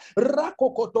kapatosa rako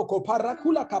kotoko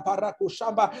parakula kaparako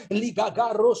shamba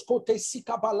ligagaros kote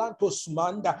sikabalantos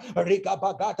manda rika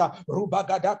bagata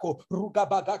rubagadako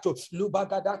rugabagato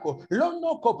lubagadako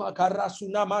lono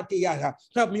kopakarasuna matiya.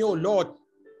 Help me, oh Lord,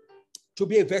 to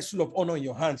be a vessel of honor in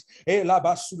your hands. That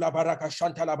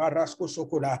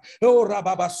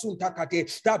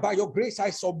by your grace I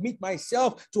submit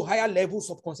myself to higher levels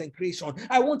of consecration.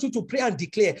 I want you to pray and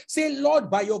declare. Say, Lord,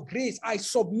 by your grace I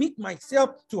submit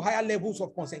myself to higher levels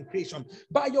of consecration.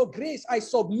 By your grace I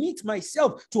submit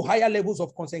myself to higher levels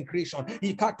of consecration.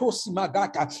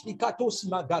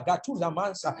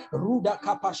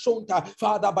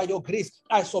 Father, by your grace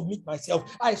I submit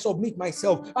myself. I submit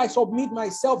myself. I submit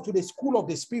myself to the school of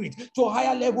the Spirit, to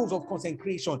higher levels of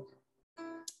consecration.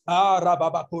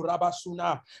 Rababa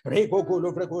kurabasuna regogo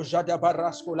lovrego jada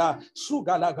baraskola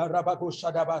sugala garabago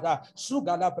shadabada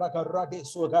sugala bragarade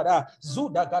sogara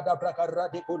zuda gada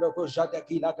bragarade kologo jada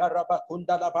kila garaba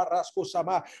kundala barasko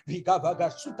sama vigavaga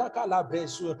sutaka la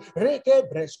bresu reke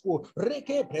bresku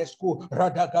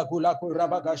radaga gula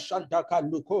kurabaga shanta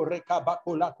kaluko reka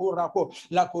bakola kurako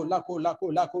lako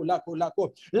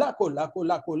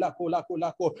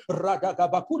radaga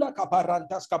bakula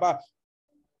kaparantas kaba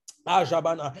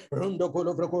Ajabana, Rundo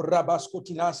Golovro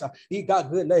Rabascotinasa,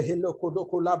 Igagele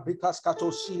Helocodoko Labricas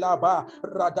Cato Silaba,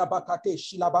 Radabacate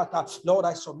Shilabata. Lord,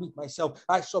 I submit myself,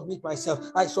 I submit myself,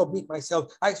 I submit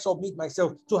myself, I submit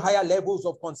myself to higher levels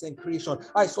of consecration.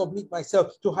 I submit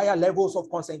myself to higher levels of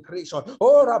consecration.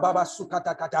 Oh Rababa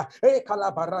Sukatakata,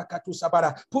 Ekalabarakatu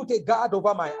Sabara. Put a guard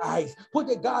over my eyes, put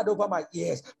a guard over my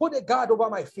ears, put a guard over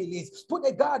my feelings, put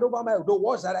a guard over the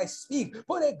words that I speak,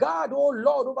 put a guard, oh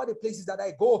Lord, over the places that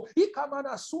I go.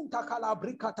 Ikamana sunta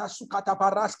kalabrikata sukata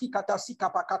paraski katasika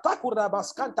pakatakura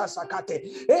baskanta sakate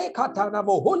e katana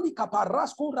moholi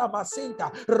kaparasku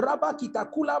ramasenta rabakita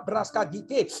kula braska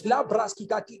gite la braski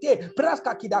katite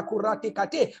braska kidakurate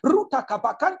kate ruta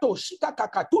kapakanto shita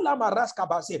kakatula maraska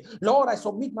base. Lord, I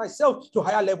submit myself to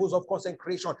higher levels of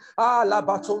consecration. La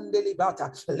batonde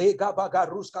libata lega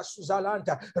bagaruska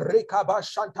suzalanta rekaba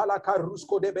shantala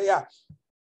karusko debea.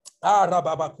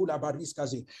 Arababakula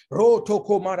bariskazi.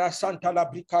 Rotoko mara santa la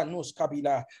nos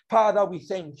kabila. Father, we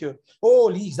thank you. Oh,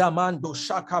 Lizamando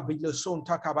shaka bileson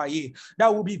takabaye.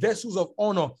 That will be vessels of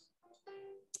honor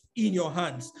in your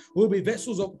hands. We'll be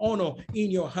vessels of honor in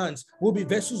your hands. We'll be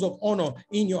vessels of honor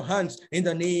in your hands in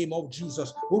the name of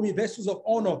Jesus. We'll be vessels of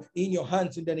honor in your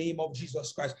hands in the name of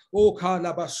Jesus Christ. Oh,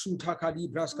 kalabasuta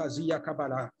kalibraskazia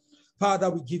kabala. Father,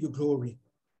 we give you glory.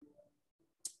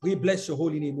 We bless your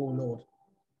holy name, oh Lord.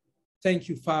 Thank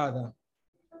you, Father.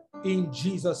 In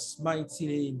Jesus' mighty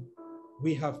name,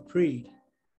 we have prayed.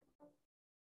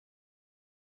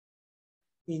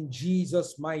 In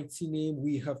Jesus' mighty name,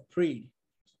 we have prayed.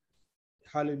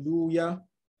 Hallelujah.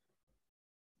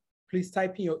 Please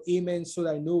type in your amen so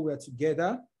that I know we're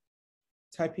together.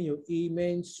 Type in your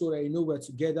amen so that I know we're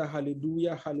together.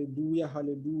 Hallelujah, hallelujah,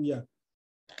 hallelujah.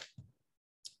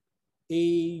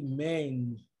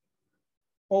 Amen.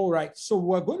 All right, so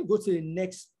we're going to go to the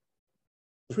next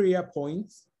prayer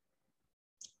point.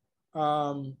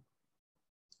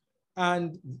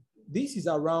 And this is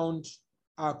around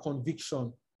our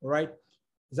conviction, right?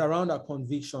 It's around our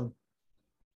conviction.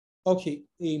 Okay,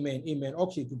 amen, amen.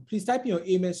 Okay, good. Please type in your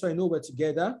amen so I know we're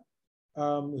together.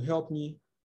 Help me.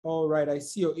 All right, I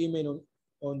see your amen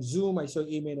on Zoom. I saw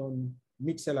amen on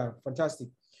Mixlr. Fantastic.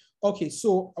 Okay,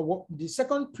 so the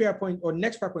second prayer point, or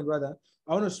next prayer point rather,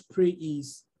 I want us to pray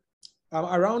is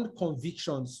around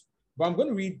convictions. But I'm going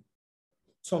to read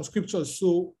some scriptures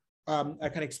so I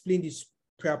can explain this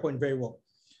prayer point very well.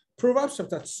 Proverbs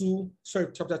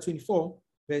chapter 24,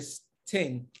 verse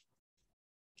 10.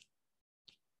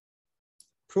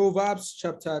 Proverbs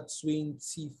chapter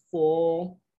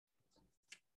 24,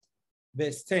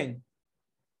 verse 10.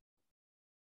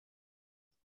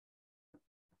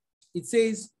 It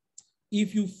says,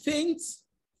 if you faint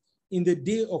in the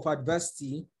day of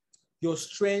adversity, your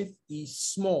strength is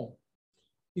small.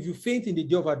 If you faint in the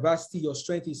day of adversity, your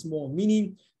strength is small.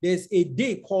 Meaning there's a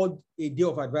day called a day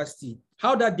of adversity.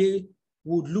 How that day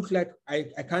would look like,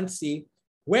 I can't say.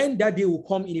 When that day will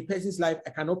come in a person's life,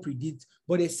 I cannot predict.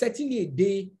 But there's certainly a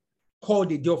day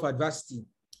called a day of adversity.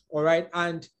 All right.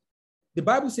 And the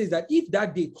Bible says that if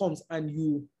that day comes and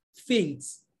you faint,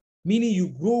 meaning you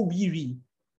grow weary,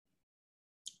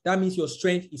 that means your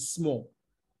strength is small.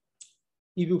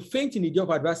 If you faint in the day of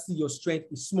adversity, your strength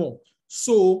is small.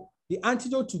 So the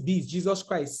antidote to this, Jesus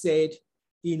Christ said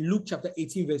in Luke chapter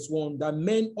 18, verse 1, that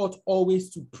men ought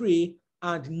always to pray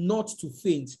and not to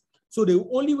faint. So the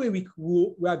only way we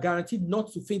are guaranteed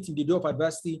not to faint in the day of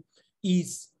adversity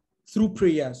is through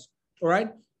prayers. All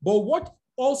right. But what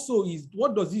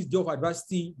does this day of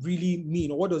adversity really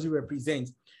mean, or what does it represent?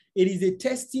 It is a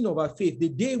testing of our faith, the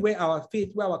day where our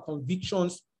faith, where our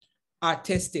convictions are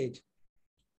tested.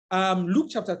 Luke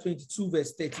chapter 22,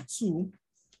 verse 32.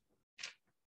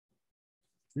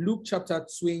 Luke chapter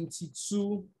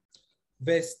 22,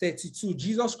 verse 32.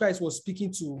 Jesus Christ was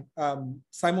speaking to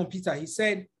Simon Peter. He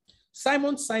said,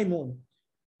 Simon, Simon,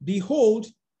 behold,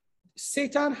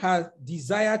 Satan has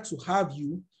desired to have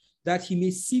you, that he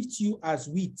may sift you as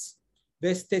wheat.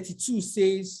 Verse 32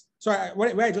 says, sorry,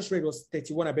 where I just read was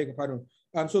 31, I beg your pardon.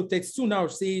 So 32 now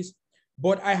says,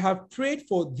 but I have prayed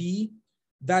for thee,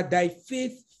 that thy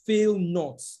faith fail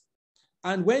not.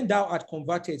 And when thou art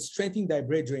converted, strengthen thy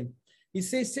brethren. He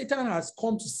says, Satan has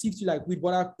come to sift you like wheat,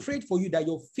 but I've prayed for you that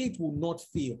your faith will not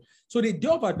fail. So the day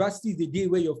of adversity is the day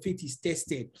where your faith is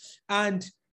tested. And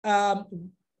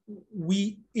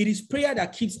it is prayer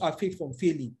that keeps our faith from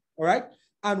failing. All right.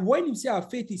 And when you say our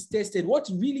faith is tested, what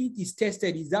really is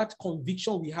tested is that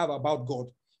conviction we have about God.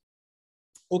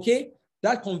 Okay.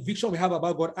 That conviction we have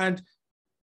about God. And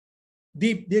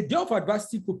the day of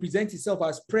adversity could present itself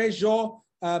as pressure,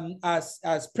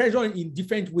 as pressure in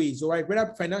different ways, all right?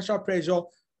 Whether financial pressure,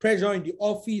 pressure in the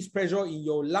office, pressure in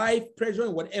your life, pressure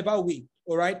in whatever way,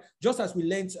 all right? Just as we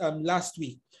learned last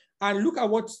week. And look at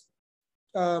what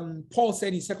Paul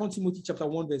said in 2 Timothy chapter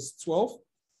 1, verse 12.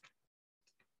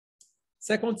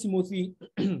 2 Timothy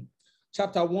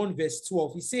chapter 1, verse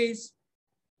 12. He says,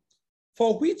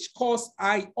 for which cause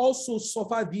I also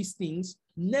suffer these things,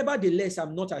 nevertheless,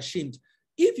 I'm not ashamed.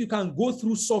 If you can go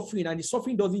through suffering and the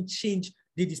suffering doesn't change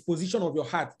the disposition of your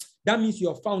heart, that means you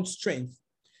have found strength.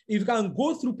 If you can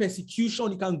go through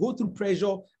persecution, you can go through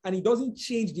pressure, and it doesn't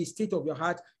change the state of your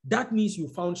heart, that means you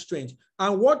found strength.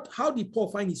 And how did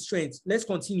Paul find his strength? Let's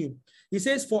continue. He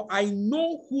says, for I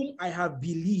know whom I have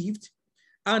believed,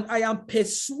 and I am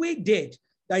persuaded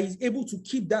that he is able to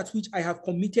keep that which I have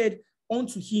committed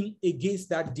unto him against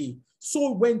that day.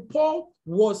 So when Paul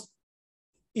was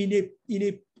in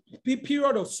a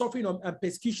period of suffering and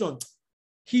persecution,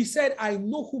 he said, I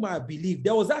know whom I believe.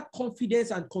 There was that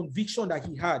confidence and conviction that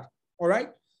he had. All right.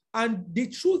 And the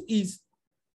truth is,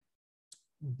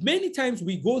 many times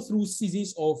we go through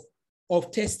seasons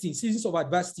of testing, seasons of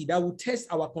adversity that will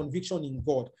test our conviction in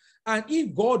God. And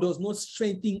if God does not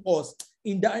strengthen us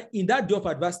in that day of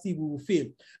adversity, we will fail.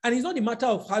 And it's not a matter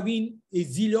of having a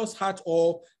zealous heart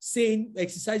or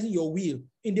exercising your will.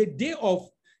 In the day of,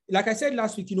 like I said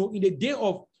last week, in the day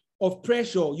of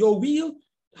pressure, your will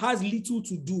has little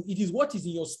to do. It is what is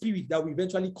in your spirit that will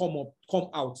eventually come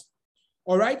out.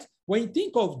 All right. When you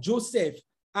think of Joseph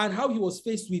and how he was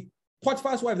faced with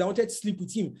Potiphar's wife that wanted to sleep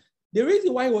with him, the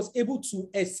reason why he was able to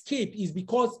escape is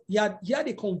because he had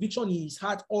a conviction in his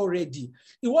heart already.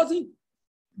 It wasn't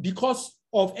because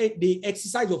of the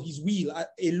exercise of his will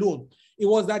alone. It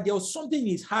was that there was something in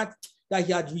his heart that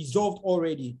he had resolved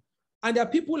already. And there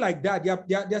are people like that.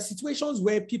 There are situations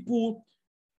where people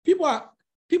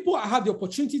have the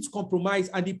opportunity to compromise,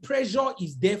 and the pressure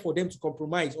is there for them to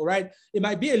compromise. All right. It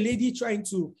might be a lady trying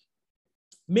to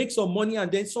make some money,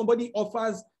 and then somebody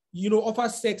offers offer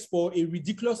sex for a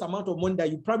ridiculous amount of money that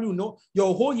you probably know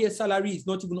your whole year's salary is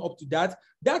not even up to that,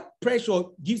 that pressure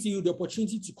gives you the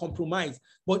opportunity to compromise.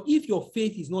 But if your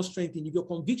faith is not strengthened, if your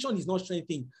conviction is not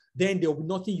strengthened, then there will be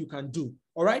nothing you can do.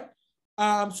 All right.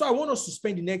 So I want us to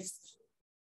spend the next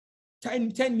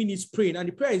 10 minutes praying. And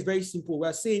the prayer is very simple.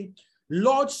 We're saying,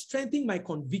 Lord, strengthen my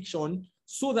conviction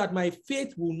so that my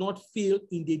faith will not fail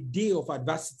in the day of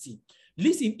adversity.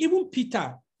 Listen, even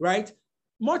Peter, right?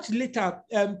 Much later,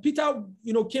 Peter,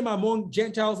 came among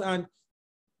Gentiles and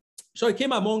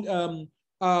came among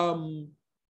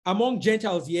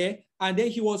Gentiles, yeah. And then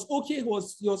he was okay, he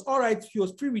was all right, he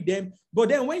was free with them. But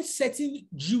then when certain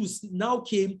Jews now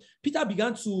came, Peter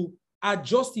began to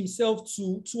adjust himself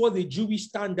toward the Jewish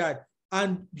standard,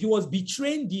 and he was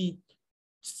betraying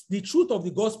the truth of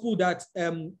the gospel that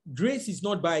grace is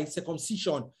not by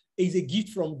circumcision, is a gift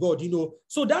from God,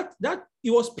 So that it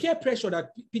was peer pressure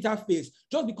that Peter faced.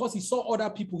 Just because he saw other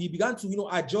people, he began to,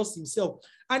 adjust himself.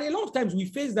 And a lot of times we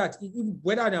face that,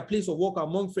 whether in a place of work or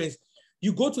among friends.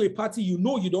 You go to a party, you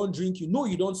don't drink,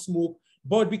 you don't smoke,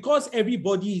 but because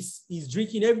everybody is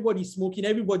drinking, everybody is smoking,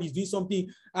 everybody is doing something,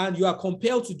 and you are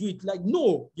compelled to do it, like,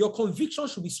 no, your conviction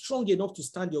should be strong enough to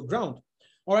stand your ground.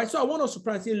 All right, so I want us to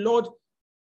pray and say, Lord,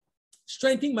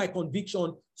 strengthen my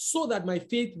conviction so that my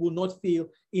faith will not fail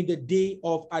in the day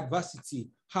of adversity.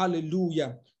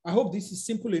 Hallelujah. I hope this is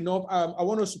simple enough. I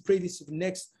want us to pray this for the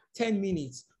next 10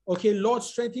 minutes. Okay, Lord,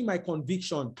 strengthen my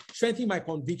conviction, strengthen my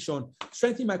conviction,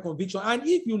 strengthen my conviction. And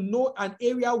if you know an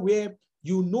area where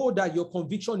you know that your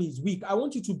conviction is weak, I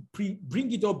want you to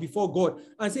bring it up before God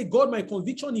and say, God, my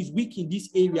conviction is weak in this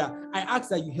area. I ask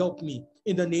that you help me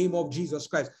in the name of Jesus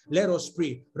Christ. Let us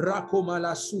pray.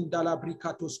 Rakomala sundala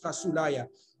brikatos kasulaya.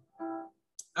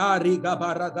 Ariga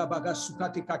baraga baga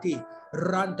sukate kate.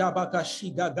 Randa baga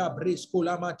shiga gabres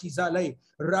kolamatizale.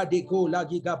 Radego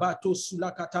lagigabato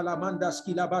sulakatalamanda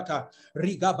skilabata.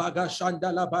 Riga baga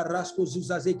shandala barasko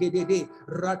zuzazegedede.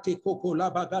 Rate koko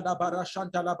la bagada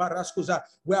barashantala baraskoza.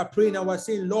 We are praying and we're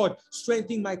saying, Lord,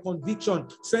 strengthen my conviction,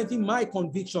 strengthen my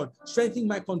conviction, strengthen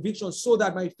my conviction so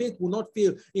that my faith will not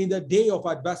fail in the day of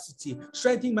adversity.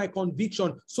 Strengthen my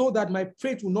conviction so that my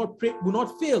faith will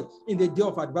not fail in the day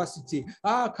of adversity.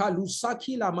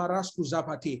 Kalusaki la marasku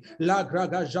zapate la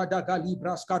graga jada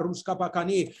galibras karuska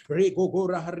pakane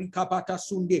regogora harikapata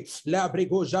sunde la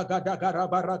brego jagada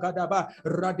garabaragadaba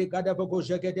radegada bogo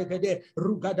jagedegede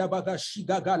rugada baga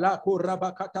shiga galako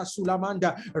rabakata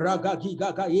sulamanda ragagi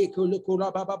gaga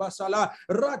ekulukura baba sala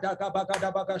radaga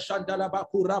bagada baga shandala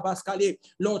bakura baskale.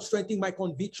 Lord, strengthen my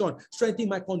conviction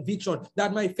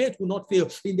that my faith will not fail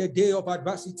in the day of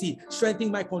adversity.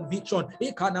 Strengthen my conviction.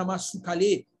 Ekanama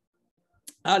sukale.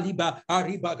 Aliba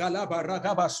ariba galaba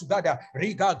ragaba sugada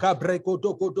riga gabreko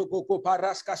doko doko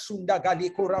paraska sunda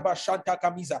galiko raba shanta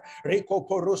kamiza reko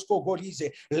porosko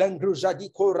golize lengruza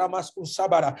diko ramasku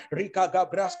sabara rika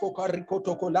gabrasko kariko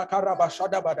toko la karaba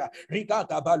shadabada riga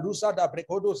gabaluza da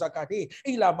brekodo zakade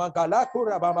ila mangalako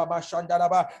raba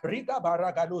mashandalaba riga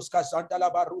baragaluska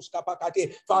sandalaba ruska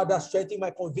pakate. Father, strengthen my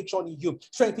conviction in you,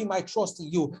 strengthen my trust in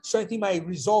you, strengthen my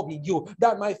resolve in you,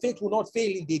 that my faith will not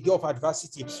fail in the day of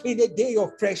adversity, in the day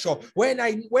of pressure, when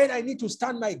I need to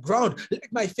stand my ground. Let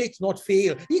my faith not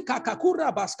fail. Like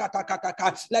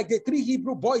the 3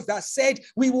 Hebrew boys that said,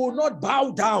 we will not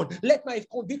bow down. Let my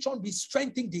conviction be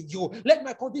strengthened in you. Let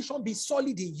my conviction be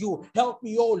solid in you. Help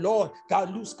me, oh Lord.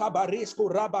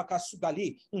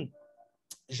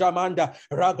 Jamanda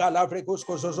Ragala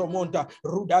Vregosko Zozomonta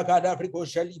Rudagada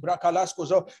Vrigojeli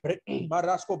Bracalaskozo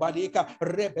Marasco Balika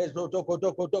Rebezo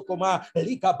Dokoma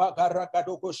Lika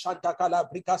Bagaracadoko Santa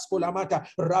Calabricasco Lamata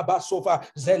Rabasofa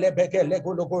Zelebeke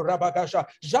Legologo Rabagasha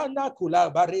Jana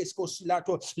Kula Baresco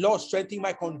Silato. Lord, strengthen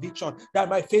my conviction that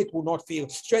my faith will not fail.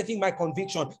 Strengthen my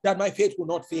conviction that my faith will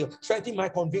not fail. Strengthen my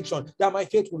conviction that my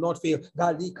faith will not fail.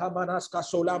 Galika Manaska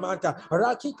Solamanta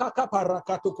Raki Kaka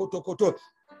Parakato Koto.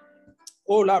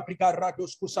 Ola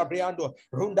brigarados kusabriando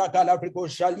runda galabrigo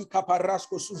jali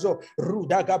caparasco suzo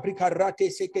ruda gabricarate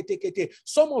sekete.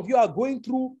 Some of you are going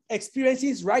through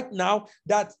experiences right now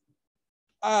that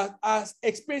as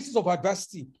experiences of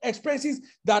adversity, experiences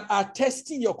that are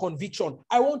testing your conviction.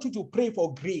 I want you to pray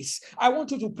for grace. I want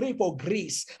you to pray for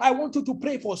grace. I want you to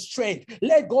pray for strength.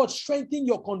 Let God strengthen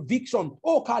your conviction.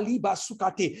 Oh, Kaliba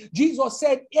Sukate. Jesus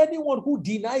said, anyone who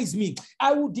denies me,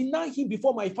 I will deny him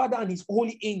before my Father and his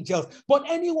holy angels. But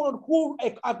anyone who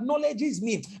acknowledges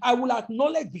me, I will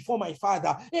acknowledge before my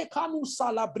Father. I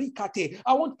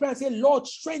want to pray and say, Lord,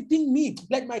 strengthen me.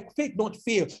 Let my faith not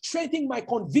fail. Strengthen my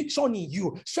conviction in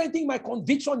you. Strengthen my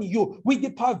conviction in you. With the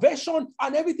perversion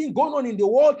and everything going on in the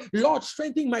world, Lord,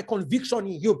 strengthen my conviction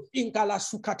in you. In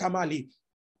Kalasukatamali.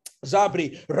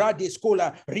 Zabri,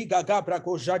 Radiscola, Riga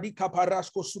Gabraco, Jadika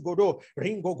Parasco Sugodo,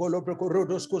 Ringo Golobroco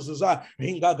Rodosco Zuza,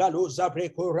 Ringa Galo,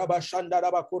 Zabreco, Rabashanda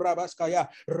Rabakurabaskaya,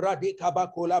 Radika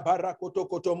Bacola, Barakoto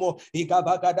Kotomo,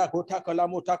 Igabagada,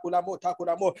 Takulamo, Takulamo,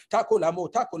 Takulamo,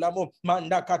 Takulamo, Takulamo,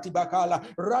 Manda Katibakala,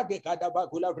 Radekada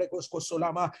Bagula Brecosco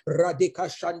Solama, Radeka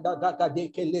Shanda Gata de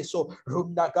Keleso,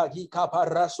 Rundaga Gika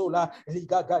Parasola,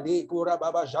 Liga Gale,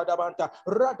 Gurababa Jadabanta,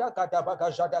 Radakada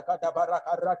Baga Jadakada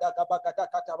Baraka, Radaka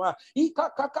Katama.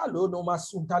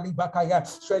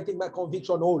 Strengthen my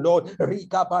conviction, oh Lord.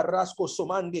 Rika Barasco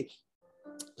Somande.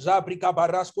 Zabrika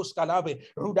Barasco Scalave,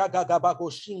 Ruda Gagabago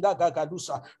Shinga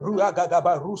Gagalusa, Rua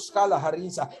Gagaba Ruska La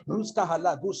Harisa, Ruska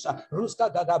Halagusa, Ruska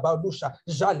Gagabalusha,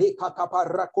 Jaleka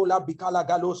Caparacola Bicala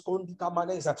Galos Condica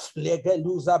Manesa,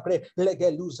 Legeluzabre,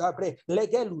 Legeluzabre,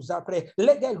 Legeluzabre,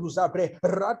 Legeluzabre,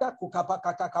 Rada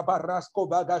Kukapakata Cabarasco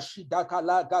Bagashida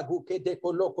Kalaga Kede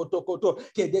Koloko Tokoto,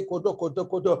 Kede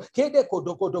Kodokodokodo, Kede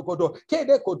Kodokodokodo,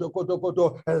 Kede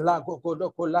Kodokodokodo, Lago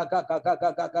Kodoko Laga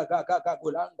Gaga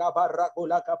Gulanga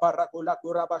Barakola.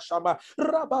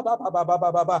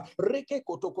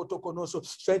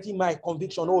 Strengthen my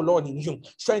conviction, oh Lord, in you.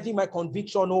 Strengthen my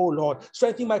conviction, oh Lord.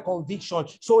 Strengthen my conviction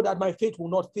so that my faith will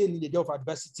not fail in the day of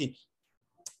adversity.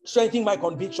 Strengthen my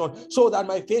conviction so that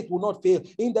my faith will not fail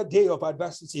in the day of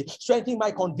adversity. Strengthen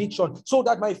my conviction so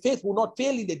that my faith will not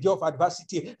fail in the day of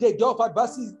adversity. The day of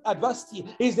adversity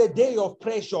is the day of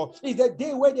pressure. It's the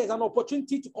day where there's an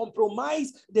opportunity to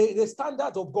compromise the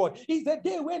standards of God. It's the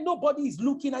day where nobody is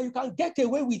looking and you can get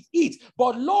away with it.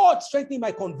 But Lord, strengthen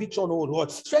my conviction, oh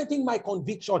Lord. Strengthen my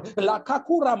conviction.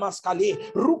 Lakakura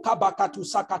maskale, rukabakatu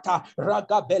sakata,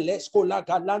 ragabelesko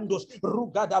lagalandos,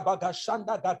 rugada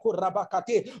bagashanda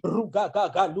gakurabakate.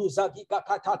 Rugaga Luza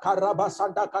Gikata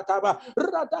Karabasanda Kataba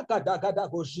Radagada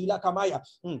Gojila Kamaya.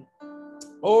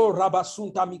 Oh,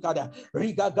 Rabasunta Mikada,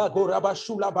 Rigagago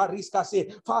Rabashula Bariska say,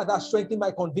 Father, strengthen my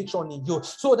conviction in you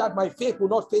so that my faith will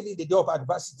not fail in the day of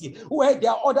adversity. Where there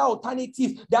are other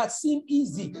alternatives that seem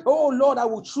easy, oh Lord, I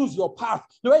will choose your path.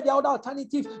 Where there are other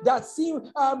alternatives that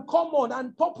seem common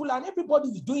and popular and everybody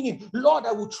is doing it, Lord,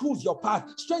 I will choose your path.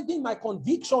 Strengthen my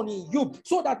conviction in you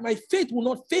so that my faith will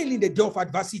not fail in the day of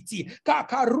adversity.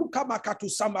 Kakaruka Makatu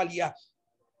Samalia.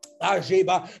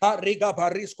 Ajeba, Arega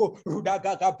Barisco,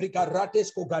 Rudaga Gabrica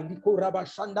Ratesco, Galiko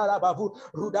Rabashanda Babu,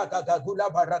 Rudaga Gagula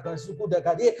Baragazuku de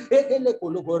Gade, Ekele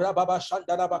Kologora Baba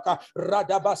Shandarabaka,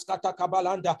 Radabaskata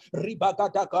Kabalanda,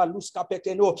 Ribagata Galuska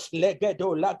Peteno,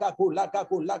 Legedo, Laka Kulaka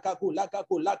Kulaka Kulaka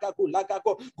Kulaka Kulaka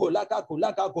Kulaka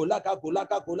Kulaka Kulaka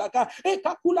Kulaka Kulaka,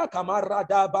 Ekakula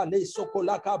Kamarada Bale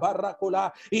Sokolaka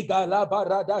Barakola, Igala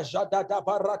Barada Jadada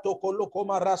Barato Koloko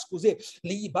Maraskuze,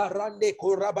 Libarande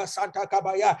Koraba Santa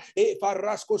Kabaya. E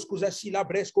farasco scusa sila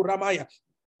bresco ramaya.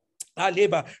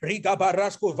 Aleba, Riga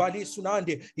Barasco, Vali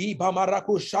Sunande,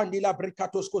 Ibamarako Shandila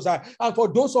Bricatoscosa. And for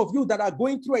those of you that are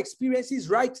going through experiences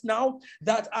right now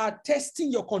that are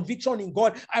testing your conviction in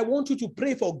God, I want you to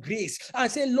pray for grace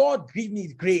and say, Lord, give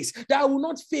me grace that I will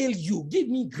not fail you. Give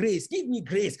me grace, give me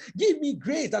grace, give me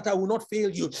grace that I will not fail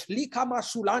you. Likama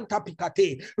Sulanta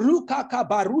Picate, Luka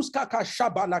Kabaruska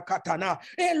Kashabala Katana,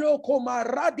 Eloko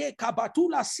Marade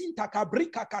Kabatula Sinta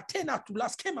Kabrika Katena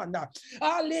Tulaskemana,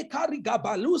 Ale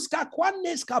Karigabaluska. I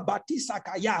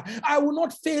will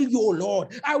not fail you, O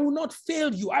Lord. I will not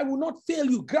fail you. I will not fail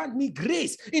you. Grant me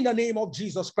grace in the name of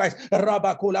Jesus Christ.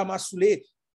 Rabakola Masule.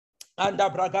 Anda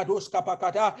bragados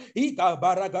kapakata ika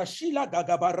baragashila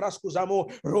gagabarasco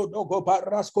zamo rodogo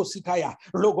barasko sikaya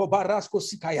logo barasko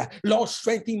sikaya. Lord,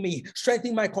 strengthen me,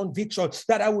 strengthen my conviction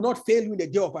that I will not fail you in the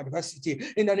day of adversity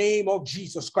in the name of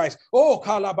Jesus Christ. Oh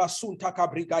kalabasunta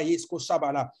kabriga yesko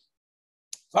sabala.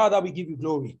 Father, we give you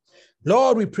glory.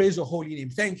 Lord, we praise your holy name.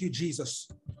 Thank you, Jesus.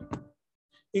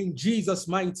 In Jesus'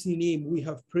 mighty name, we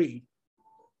have prayed.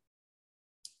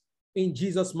 In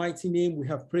Jesus' mighty name, we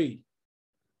have prayed.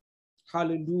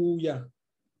 Hallelujah.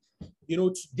 You know,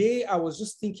 today I was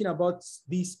just thinking about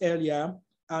this earlier,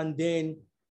 and then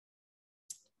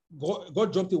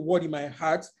God dropped a word in my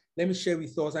heart. Let me share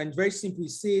with us. And very simply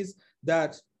says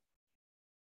that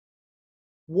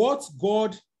what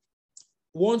God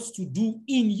wants to do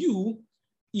in you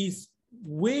is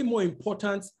way more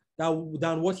important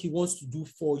than what he wants to do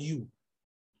for you.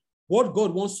 What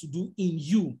God wants to do in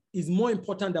you is more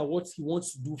important than what he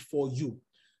wants to do for you.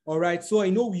 All right. So I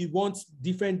know we want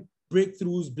different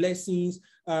breakthroughs, blessings,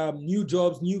 new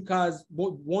jobs, new cars,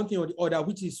 one thing or the other,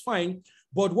 which is fine.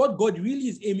 But what God really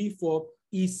is aiming for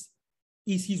is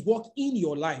his work in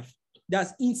your life.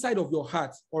 That's inside of your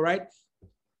heart. All right.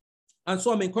 And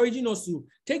so I'm encouraging us to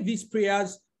take these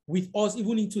prayers with us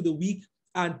even into the week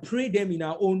and pray them in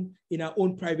our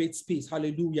own private space.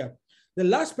 Hallelujah. The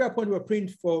last prayer point we're praying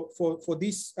for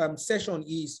this session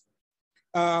is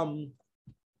from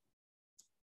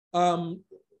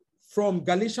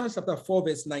Galatians chapter 4,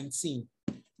 verse 19.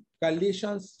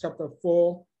 Galatians chapter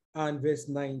 4 and verse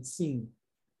 19.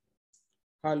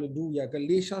 Hallelujah.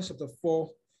 Galatians chapter 4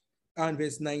 and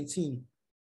verse 19.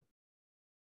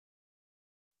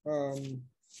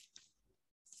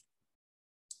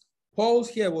 Paul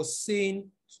here was saying,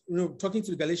 talking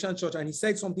to the Galatian church, and he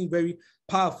said something very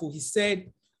powerful. He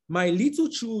said, my little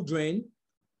children,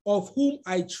 of whom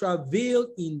I travail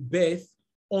in birth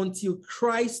until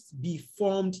Christ be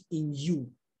formed in you.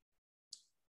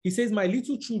 He says, my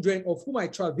little children, of whom I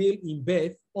travail in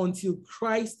birth until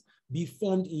Christ be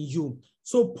formed in you.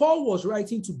 So Paul was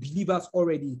writing to believers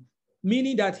already,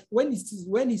 meaning that when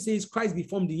he says Christ be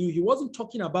formed in you, he wasn't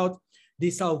talking about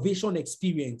the salvation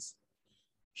experience.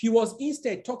 He was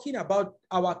instead talking about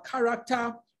our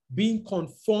character being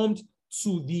conformed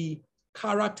to the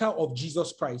character of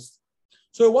Jesus Christ.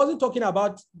 So he wasn't talking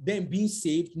about them being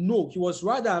saved. No, he was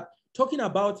rather talking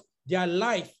about their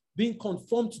life being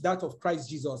conformed to that of Christ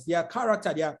Jesus, their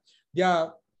character, their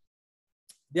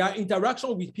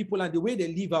interaction with people and the way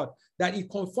they live out, that it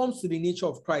conforms to the nature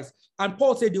of Christ. And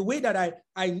Paul said, the way that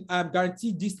I am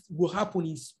guaranteed this will happen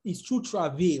is through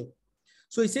travail.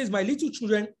 So he says, my little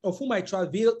children, of whom I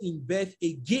travail in birth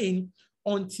again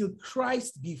until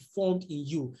Christ be formed in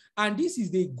you. And this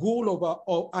is the goal of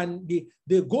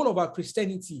the goal of our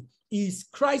Christianity, is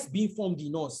Christ being formed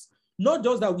in us. Not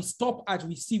just that we stop at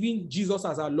receiving Jesus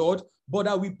as our Lord, but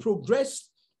that we progress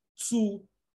to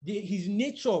his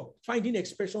nature, finding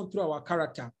expression through our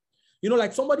character.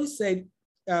 Like somebody said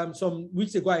some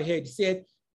weeks ago, I heard, said,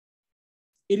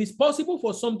 it is possible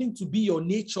for something to be your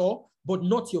nature, but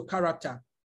not your character.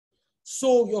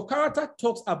 So your character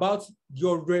talks about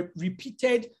your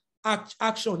repeated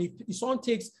action. If someone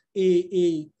takes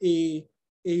a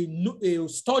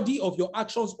study of your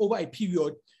actions over a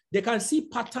period, they can see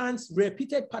patterns,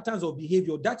 repeated patterns of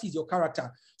behavior. That is your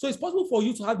character. So it's possible for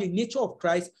you to have the nature of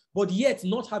Christ, but yet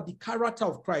not have the character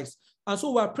of Christ. And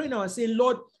so we're praying now and saying,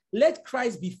 Lord, let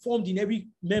Christ be formed in every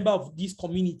member of this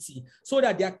community so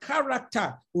that their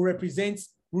character will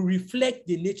reflect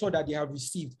the nature that they have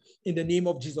received in the name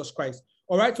of Jesus Christ.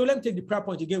 All right, so let me take the prayer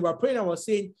point again. We're praying and we're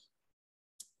saying,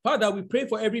 Father, we pray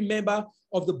for every member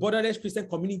of the Borderless Christian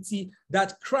community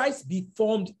that Christ be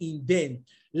formed in them.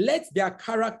 Let their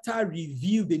character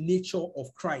reveal the nature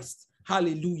of Christ.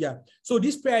 Hallelujah. So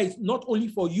this prayer is not only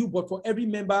for you, but for every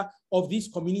member of this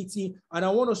community. And I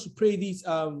want us to pray this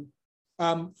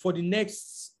for the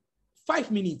next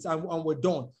 5 minutes and we're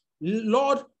done.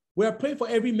 Lord, we are praying for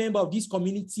every member of this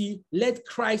community. Let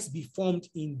Christ be formed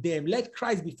in them. Let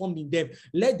Christ be formed in them.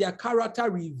 Let their character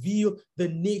reveal the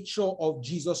nature of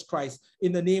Jesus Christ.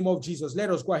 In the name of Jesus, let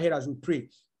us go ahead as we pray.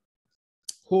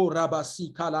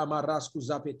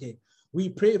 We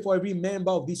pray for every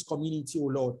member of this community, oh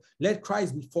Lord. Let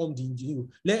Christ be formed in you.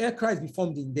 Let Christ be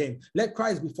formed in them. Let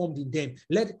Christ be formed in them.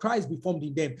 Let Christ be formed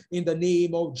in them. In the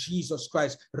name of Jesus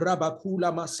Christ.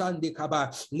 Rabakula masande kaba.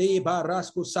 Leba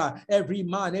raskusa. Every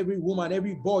man, every woman,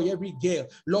 every boy, every girl.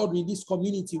 Lord, in this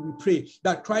community, we pray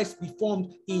that Christ be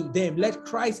formed in them. Let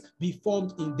Christ be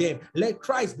formed in them. Let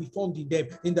Christ be formed in them.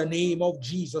 In the name of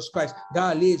Jesus Christ.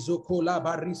 Dale zokola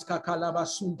bariska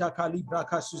kalabasunta kalibra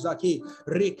kasuzake.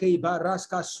 Reke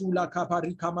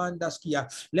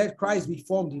let Christ be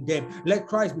formed in them. Let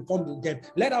Christ be formed in them.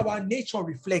 Let our nature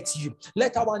reflect you.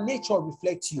 Let our nature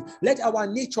reflect you. Let our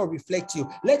nature reflect you.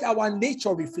 Let our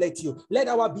nature reflect you. Let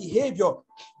our behavior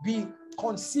be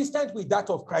consistent with that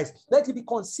of Christ. Let it be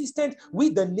consistent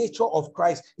with the nature of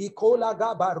Christ.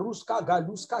 Ikolaga baruska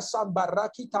galuska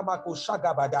sambaraki tamako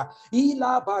shagabada.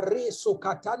 Ila bareso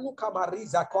katanu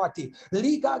kamariza kwati.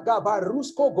 Liga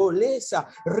gabarusko golesa.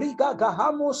 Riga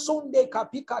gahamo sonde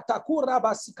kapika takura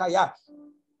basikaya.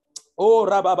 Oh,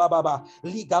 Rabababa,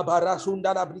 Liga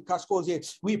Barasundara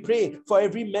Brikaskoze. We pray for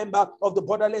every member of the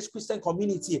Borderless Christian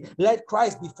community. Let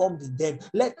Christ be formed in them.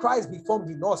 Let Christ be formed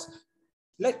in us.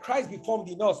 Let Christ be formed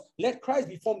in us. Let Christ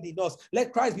be formed in us.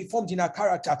 Let Christ be formed in our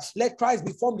character. Let Christ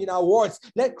be formed in our words.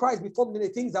 Let Christ be formed in the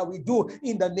things that we do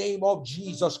in the name of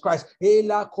Jesus Christ.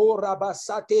 Ela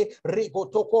korabasate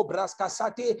regotoko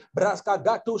braskasate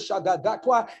braskagato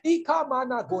shagagatwa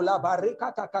ikamana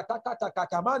golabareka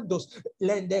takatakamandos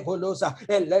lende goloza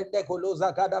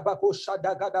gadabako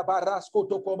shadagadabarasko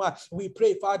tokoma. We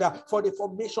pray, Father, for the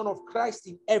formation of Christ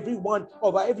in every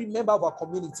member of our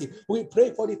community. We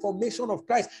pray for the formation of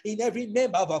Christ in every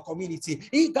member of our community.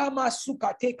 Igama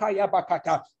sukateka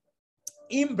yabakata.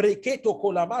 Imbreketo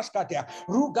kolamaskata,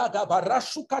 ruga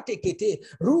gabarashukate kete,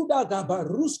 ruda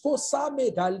gabarusko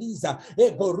same galiza,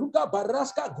 egoruga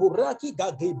baraska guraki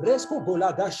gagebresko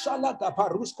golaga shala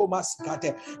gabarusko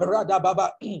maskate, rada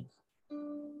baba.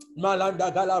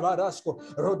 Malanda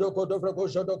Galabarasco, Rodogodo,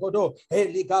 Jodogodo,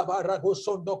 Eligabarago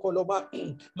Sondo Coloma,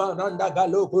 Mananda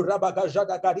Galogu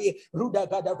Rabagajada Gari,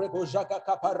 Rudagada Rego Jaka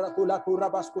Caparacula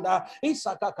Curabascuda,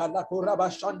 Isaka Kalakura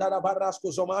Shandara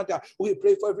Barasco Zomanda. We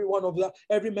pray for every one of them,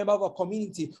 every member of our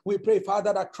community. We pray,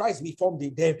 Father, that Christ be formed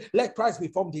in them. Let Christ be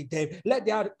formed in them. Let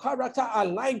their character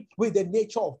align with the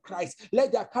nature of Christ.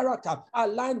 Let their character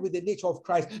align with the nature of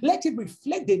Christ. Let it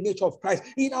reflect the nature of Christ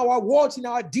in our words, in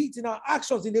our deeds, in our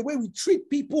actions, in the way we treat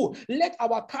people. Let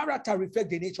our character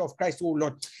reflect the nature of Christ, oh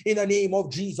Lord. In the name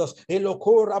of Jesus.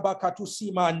 Eloko rabakatu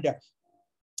simanda.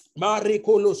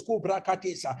 Marikolos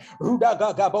kubrakatesa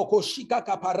rudaga gaboko shika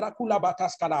kaparakula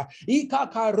bataskala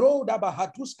ikaka roda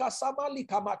bahatuska samali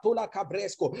kamatola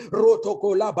kabresko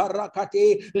rotokola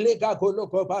barakate lega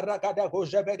goloko barakada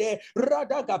gojebede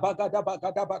radaga bagada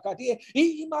bagada bakati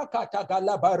imakata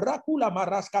gala barakula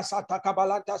maraska sata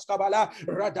kabalantas kabala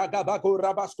radaga bago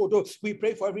rabaskodo. We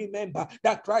pray for every member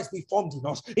that Christ be formed in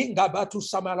us. Ingabatu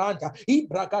samalanta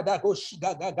ibragada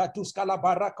goshiga gatuskala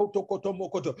barakoto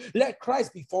kotomokoto. Let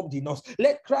Christ be formed in us.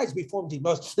 Let Christ be formed in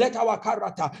us. Let our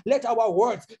character, let our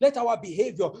words, let our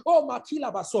behavior. Oh,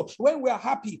 Makila Baso, when we are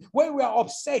happy, when we are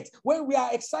upset, when we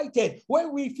are excited,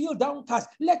 when we feel downcast,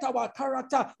 let our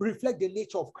character reflect the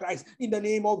nature of Christ. In the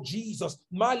name of Jesus.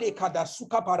 Malekada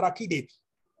suka parakide.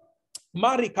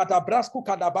 Mari katabrasku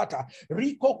kadabata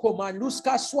Rico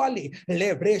komanuska swali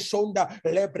lebresonda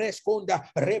lebreskonda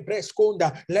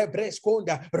rebreskonda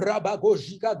lebreskonda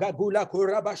rabagojiga gagula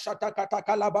kurabashata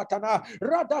katakalabatana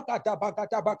radakata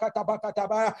bakata bakata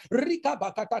bakata rika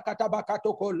bakata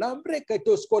katabakato kolambre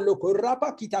ketoskolo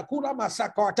kuraba kitakura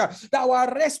masakata. That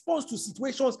our response to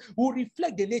situations will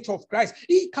reflect the nature of Christ.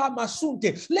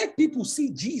 Ikamasunte. Let people see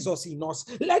Jesus in us.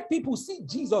 Let people see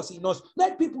Jesus in us.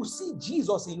 Let people see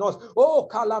Jesus in us. Oh,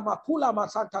 kalamakula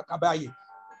masanta kabayi.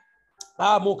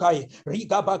 Amokai,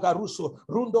 Riga Bagaruso,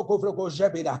 Rundo Govrogo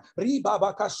Jebeda, Riba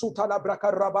Bakasuta la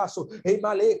Bracarabaso,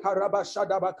 Emale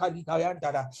Karabashada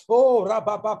Bakaligayandara, Oh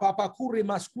Rababa Papakuri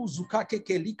Maskuzu Kake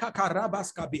Kelika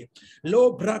Karabaskabe,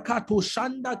 Lo Brakato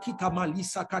Shanda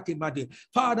Kikamalisa Katemade.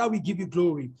 Father, we give you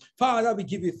glory. Father, we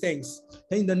give you thanks.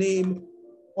 In the name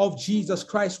of Jesus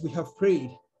Christ, we have prayed.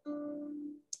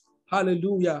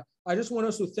 Hallelujah. I just want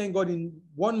us to thank God in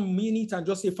 1 minute and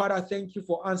just say, Father, thank you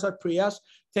for answered prayers.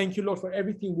 Thank you, Lord, for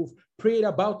everything we've prayed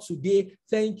about today.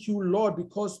 Thank you, Lord,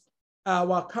 because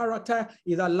our character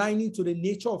is aligning to the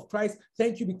nature of Christ.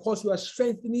 Thank you because you are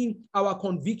strengthening our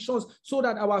convictions so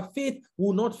that our faith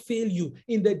will not fail you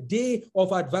in the day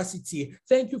of adversity.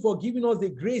 Thank you for giving us the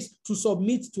grace to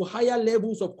submit to higher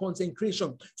levels of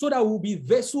consecration so that we'll be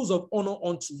vessels of honor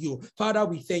unto you. Father,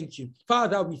 we thank you.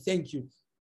 Father, we thank you.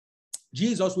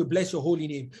 Jesus, we bless your holy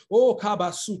name. Oh,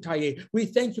 Kabasutaye, we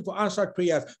thank you for answered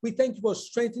prayers. We thank you for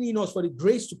strengthening us for the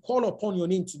grace to call upon your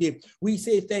name today. We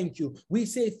say thank you. We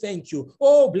say thank you.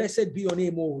 Oh, blessed be your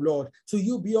name, oh Lord. To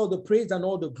you be all the praise and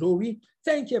all the glory.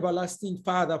 Thank you, everlasting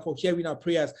Father, for hearing our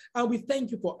prayers. And we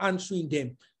thank you for answering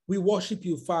them. We worship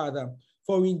you, Father,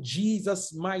 for in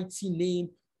Jesus' mighty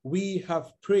name we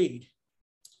have prayed.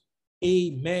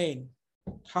 Amen.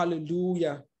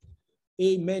 Hallelujah.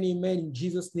 Amen, amen. In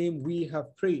Jesus' name we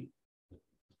have prayed.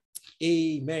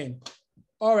 Amen.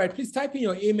 All right, please type in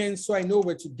your amen so I know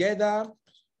we're together.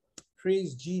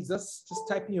 Praise Jesus. Just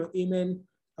type in your amen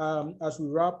as we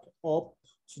wrap up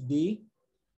today.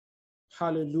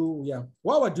 Hallelujah.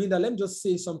 While we're doing that, let me just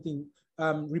say something.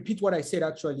 Repeat what I said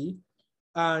actually.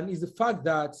 And it's the fact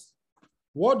that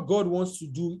what God wants to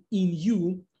do in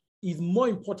you is more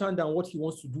important than what he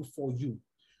wants to do for you.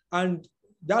 And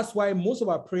that's why most of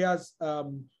our prayers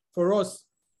for us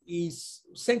is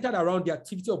centered around the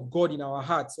activity of God in our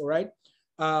hearts, all right?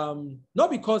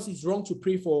 Not because it's wrong to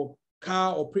pray for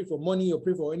car or pray for money or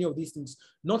pray for any of these things.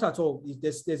 Not at all.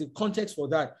 There's a context for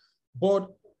that. But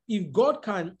if God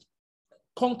can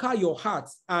conquer your heart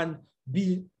and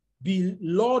be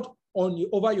Lord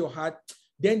over your heart,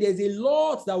 then there's a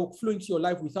lot that will flow into your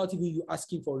life without even you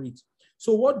asking for it.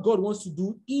 So what God wants to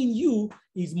do in you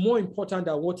is more important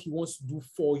than what he wants to do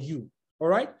for you. All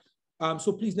right?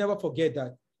 So please never forget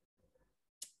that.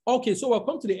 Okay, so we'll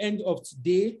come to the end of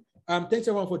today. Thanks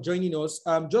everyone for joining us.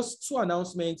 Just two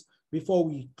announcements before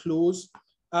we close.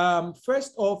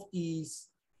 First off is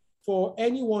for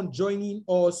anyone joining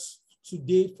us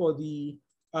today for the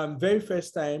very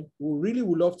first time, we really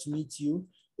would love to meet you.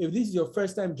 If this is your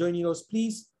first time joining us,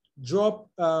 please just drop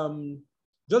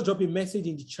a message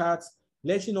in the chat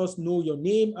letting us know your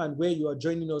name and where you are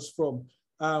joining us from.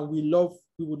 We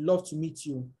would love to meet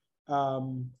you.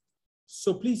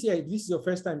 So please, if this is your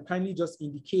first time, kindly just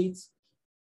indicate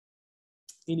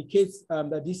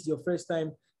that this is your first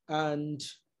time, and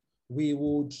we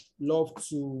would love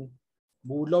to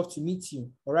meet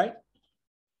you. All right.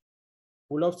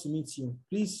 We'd love to meet you.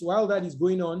 Please, while that is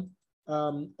going on,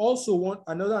 also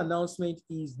another announcement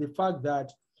is the fact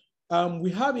that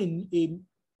we have a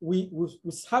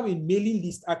mailing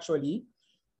list actually,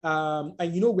 and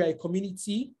we're a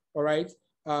community, all right,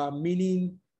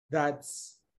 meaning that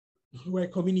we're a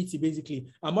community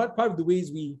basically. And part of the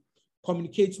ways we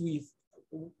communicate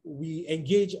we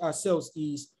engage ourselves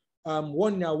is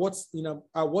one in our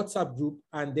WhatsApp group,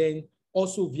 and then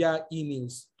also via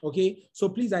emails. Okay, so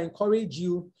please, I encourage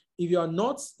you, if you are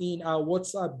not in our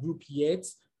WhatsApp group yet,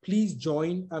 please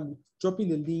join. I'm dropping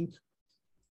the link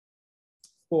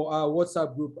for our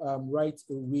WhatsApp group right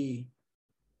away.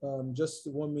 Just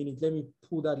 1 minute. Let me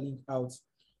pull that link out.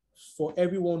 For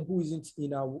everyone who isn't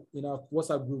in our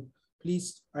WhatsApp group,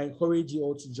 please, I encourage you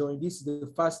all to join. This is the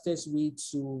fastest way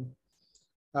to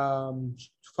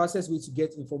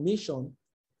get information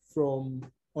for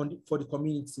the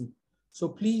community. So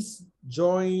please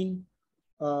join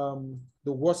the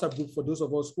WhatsApp group for those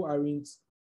of us who aren't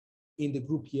in the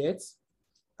group yet.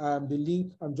 The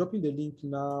link, I'm dropping the link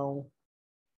now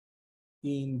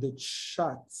in the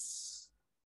chat.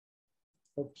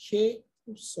 Okay,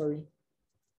 oops, sorry.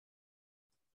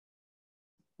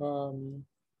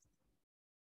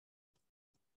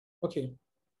 Okay.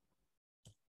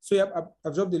 So yeah,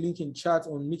 I've dropped the link in chat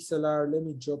on Mixlr. Let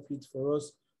me drop it for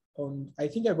us. I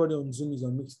think everybody on Zoom is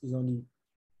on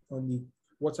the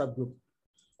WhatsApp group.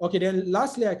 Okay, then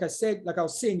lastly, like I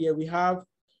was saying, yeah, we have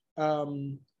a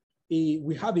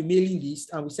mailing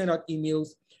list, and we send out emails.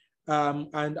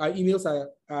 And our emails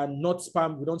are not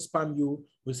spam. We don't spam you.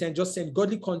 We just send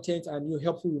godly content and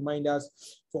helpful reminders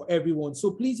for everyone.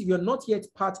 So please, if you're not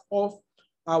yet part of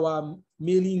our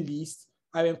mailing list,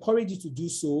 I encourage you to do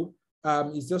so.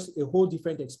 It's just a whole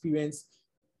different experience,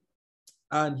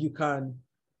 and you can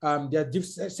there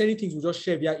are certain things we just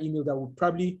share via email that we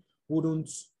probably wouldn't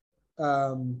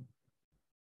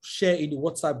share in the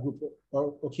WhatsApp group.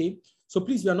 Okay, so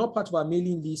please, if you're not part of our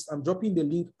mailing list, I'm dropping the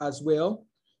link as well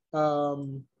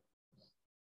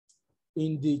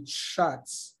in the chat.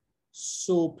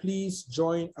 So please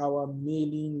join our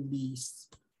mailing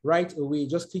list right away.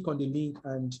 Just click on the link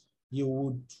and it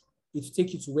will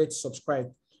take you to where to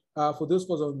subscribe. For those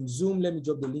of us on Zoom, let me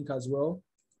drop the link as well.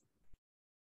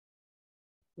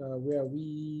 Where are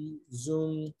we?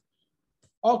 Zoom.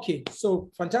 Okay, so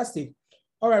fantastic.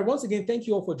 All right, once again, thank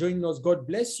you all for joining us. God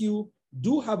bless you.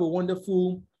 Do have a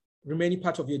wonderful remaining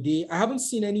part of your day. I haven't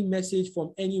seen any message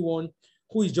from anyone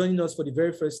who is joining us for the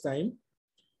very first time.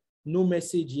 No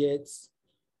message yet.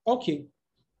 Okay.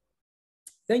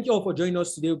 Thank you all for joining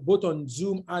us today, both on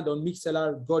Zoom and on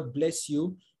Mixlr. God bless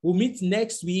you. We'll meet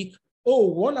next week. Oh,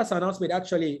 one last announcement,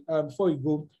 actually, before we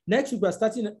go. Next week, we're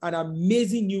starting an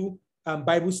amazing new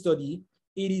Bible study.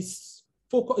 It's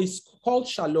called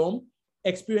Shalom,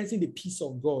 Experiencing the Peace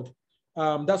of God.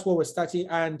 That's what we're starting.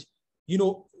 And,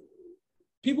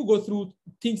 people go through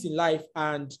things in life,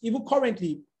 and even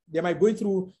currently, they might be going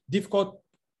through difficult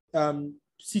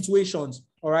situations,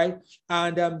 all right?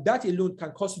 And that alone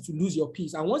can cause you to lose your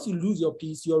peace. And once you lose your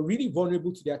peace, you're really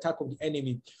vulnerable to the attack of the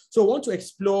enemy. So I want to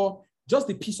explore just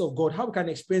the peace of God, how we can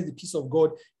experience the peace of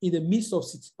God in the midst of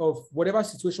whatever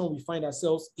situation we find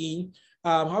ourselves in,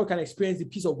 how we can experience the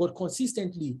peace of God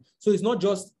consistently. So it's not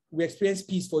just we experience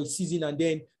peace for a season and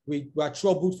then we are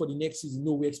troubled for the next season.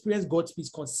 No, we experience God's peace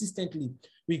consistently,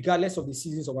 regardless of the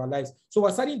seasons of our lives. So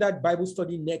we're starting that Bible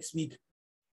study next week,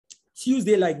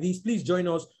 Tuesday like this. Please join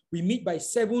us. We meet by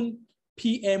 7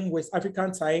 p.m. West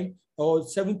African time or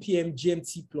 7 p.m.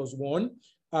 GMT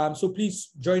 +1. So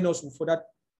please join us for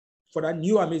that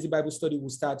new amazing Bible study we'll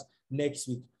start next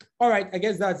week. All right, I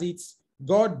guess that's it.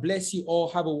 God bless you all.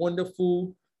 Have a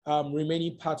wonderful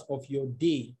remaining part of your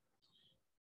day.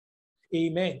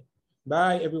 Amen.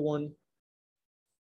 Bye, everyone.